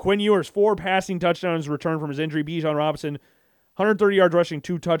 Quinn Ewers, 4 passing touchdowns returned from his injury. Bijan Robinson, 130 yards rushing,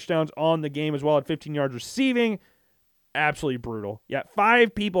 2 touchdowns on the game as well at 15 yards receiving. Absolutely brutal. Yeah,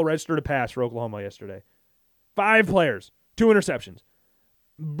 5 people registered a pass for Oklahoma yesterday. 5 players, 2 interceptions.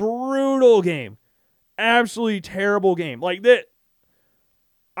 Brutal game. Absolutely terrible game. Like that.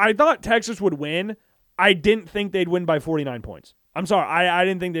 I thought Texas would win. I didn't think they'd win by 49 points. I'm sorry. I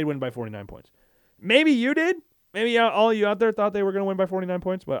didn't think they'd win by 49 points. Maybe you did. Maybe all of you out there thought they were going to win by 49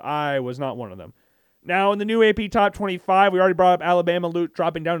 points, but I was not one of them. Now, in the new AP Top 25, we already brought up Alabama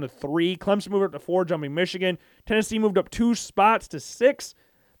dropping down to 3. Clemson moved up to 4, jumping Michigan. Tennessee moved up 2 spots to 6.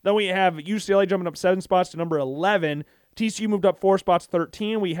 Then we have UCLA jumping up 7 spots to number 11. TCU moved up 4 spots,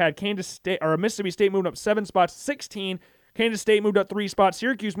 13. We had Mississippi State moved up 7 spots, 16. Kansas State moved up 3 spots.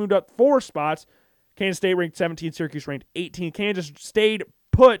 Syracuse moved up 4 spots. Kansas State ranked 17. Syracuse ranked 18. Kansas stayed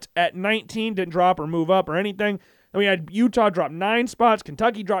put at 19, didn't drop or move up or anything. Then we had Utah drop 9 spots.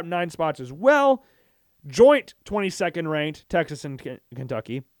 Kentucky dropped 9 spots as well. Joint 22nd ranked, Texas and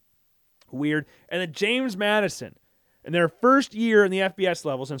Kentucky. Weird. And then James Madison, in their first year in the FBS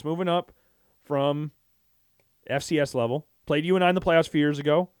level since moving up from FCS level, played UNI in the playoffs a few years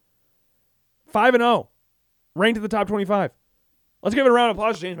ago. 5-0, ranked at the top 25. Let's give it a round of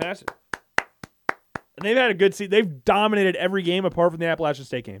applause to James Madison. And they've had a good season. They've dominated every game apart from the Appalachian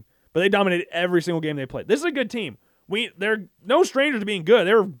State game. But they dominated every single game they played. This is a good team. They're no strangers to being good.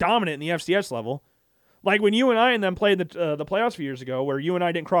 They were dominant in the FCS level. Like when UNI and them played the playoffs a few years ago, where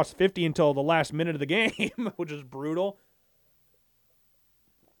UNI didn't cross 50 until the last minute of the game, which is brutal.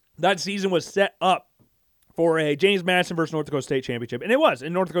 That season was set up for a James Madison versus North Dakota State championship. And it was.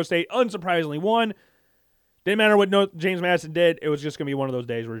 And North Dakota State unsurprisingly won. Didn't matter what James Madison did. It was just going to be one of those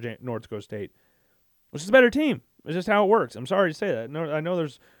days where North Dakota State was just a better team. It's just how it works. I'm sorry to say that. No, I know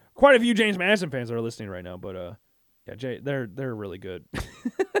there's quite a few James Madison fans that are listening right now, but yeah, Jay, they're really good.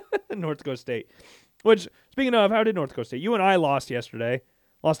 North Dakota State. Which, speaking of, how did North Dakota State? You and I lost yesterday.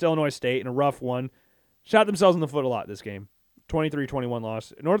 Lost to Illinois State in a rough one. Shot themselves in the foot a lot this game. 23-21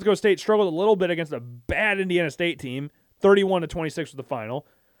 loss. North Dakota State struggled a little bit against a bad Indiana State team. 31-26 was the final.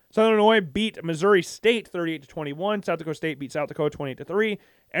 Southern Illinois beat Missouri State 38-21. South Dakota State beat South Dakota 28-3.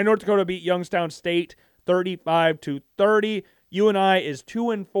 And North Dakota beat Youngstown State 35-30. UNI is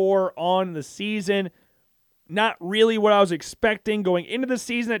 2-4 on the season. Not really what I was expecting going into the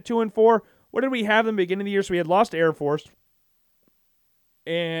season at 2-4. What did we have in the beginning of the year? So we had lost to Air Force.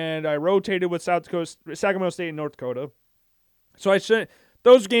 And I rotated with Sacramento State and North Dakota. So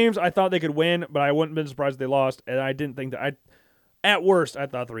those games I thought they could win, but I wouldn't have been surprised if they lost. And I didn't think that at worst, I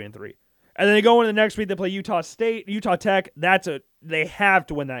thought 3-3. And then they go into the next week, they play Utah Tech. They have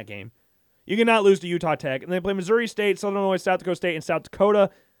to win that game. You cannot lose to Utah Tech. And they play Missouri State, Southern Illinois, South Dakota State, and South Dakota.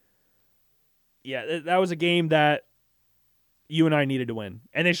 Yeah, that was a game that you and I needed to win.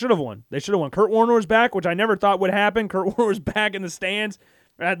 And they should have won. Kurt Warner was back, which I never thought would happen. Kurt Warner was back in the stands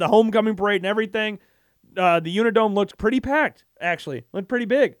at the homecoming parade and everything. The Unidome looked pretty packed, actually. Looked pretty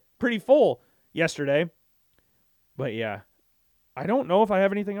big, pretty full yesterday. But yeah, I don't know if I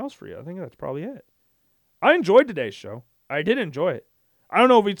have anything else for you. I think that's probably it. I enjoyed today's show. I did enjoy it. I don't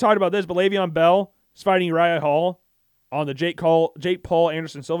know if we talked about this, but Le'Veon Bell is fighting Uriah Hall on the Jake Paul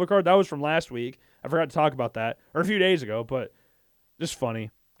Anderson Silva card. That was from last week. I forgot to talk about that, or a few days ago, but just funny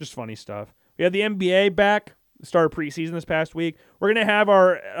stuff. We had the NBA back. Started preseason this past week. We're going to have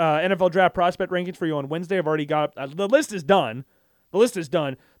our NFL draft prospect rankings for you on Wednesday. I've already got the list is done.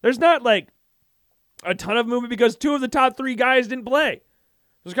 There's not like a ton of movement because 2 of the top 3 guys didn't play.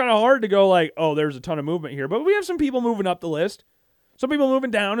 It's kind of hard to go like, oh, there's a ton of movement here. But we have some people moving up the list. Some people moving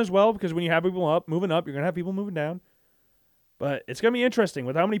down as well, because when you have people moving up, you're going to have people moving down. But it's going to be interesting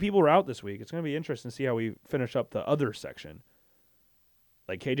with how many people are out this week. It's going to be interesting to see how we finish up the other section.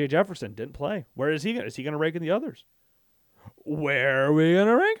 Like KJ Jefferson didn't play. Where is he going? Is he going to rank in the others? Where are we going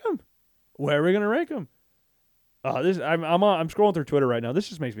to rank him? I'm scrolling through Twitter right now. This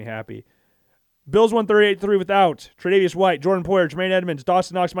just makes me happy. Bills won 38-3 without Tre'Davious White, Jordan Poyer, Jermaine Edmonds,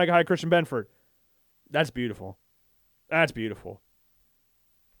 Dawson Knox, Micah Hyde, Christian Benford. That's beautiful.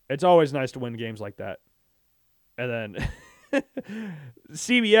 It's always nice to win games like that. And then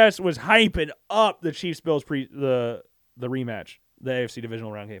CBS was hyping up the Chiefs-Bills the rematch, the AFC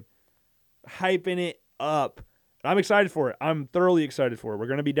divisional round game. Hyping it up. I'm excited for it. I'm thoroughly excited for it. We're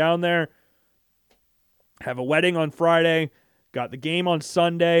going to be down there, have a wedding on Friday, got the game on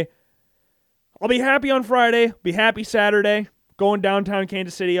Sunday. I'll be happy on Friday, be happy Saturday, going downtown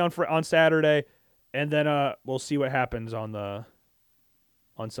Kansas City on Saturday, and then we'll see what happens on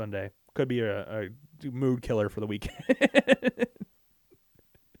Sunday. Could be a mood killer for the weekend.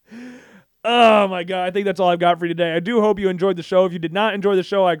 Oh, my God. I think that's all I've got for you today. I do hope you enjoyed the show. If you did not enjoy the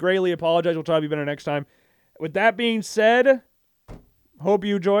show, I greatly apologize. We'll try to be better next time. With that being said, hope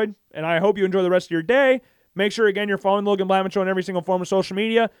you enjoyed, and I hope you enjoy the rest of your day. Make sure, again, you're following the Logan Blackman Show on every single form of social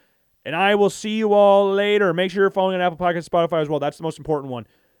media, and I will see you all later. Make sure you're following on Apple Podcasts, Spotify as well. That's the most important one.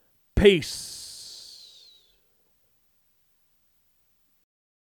 Peace.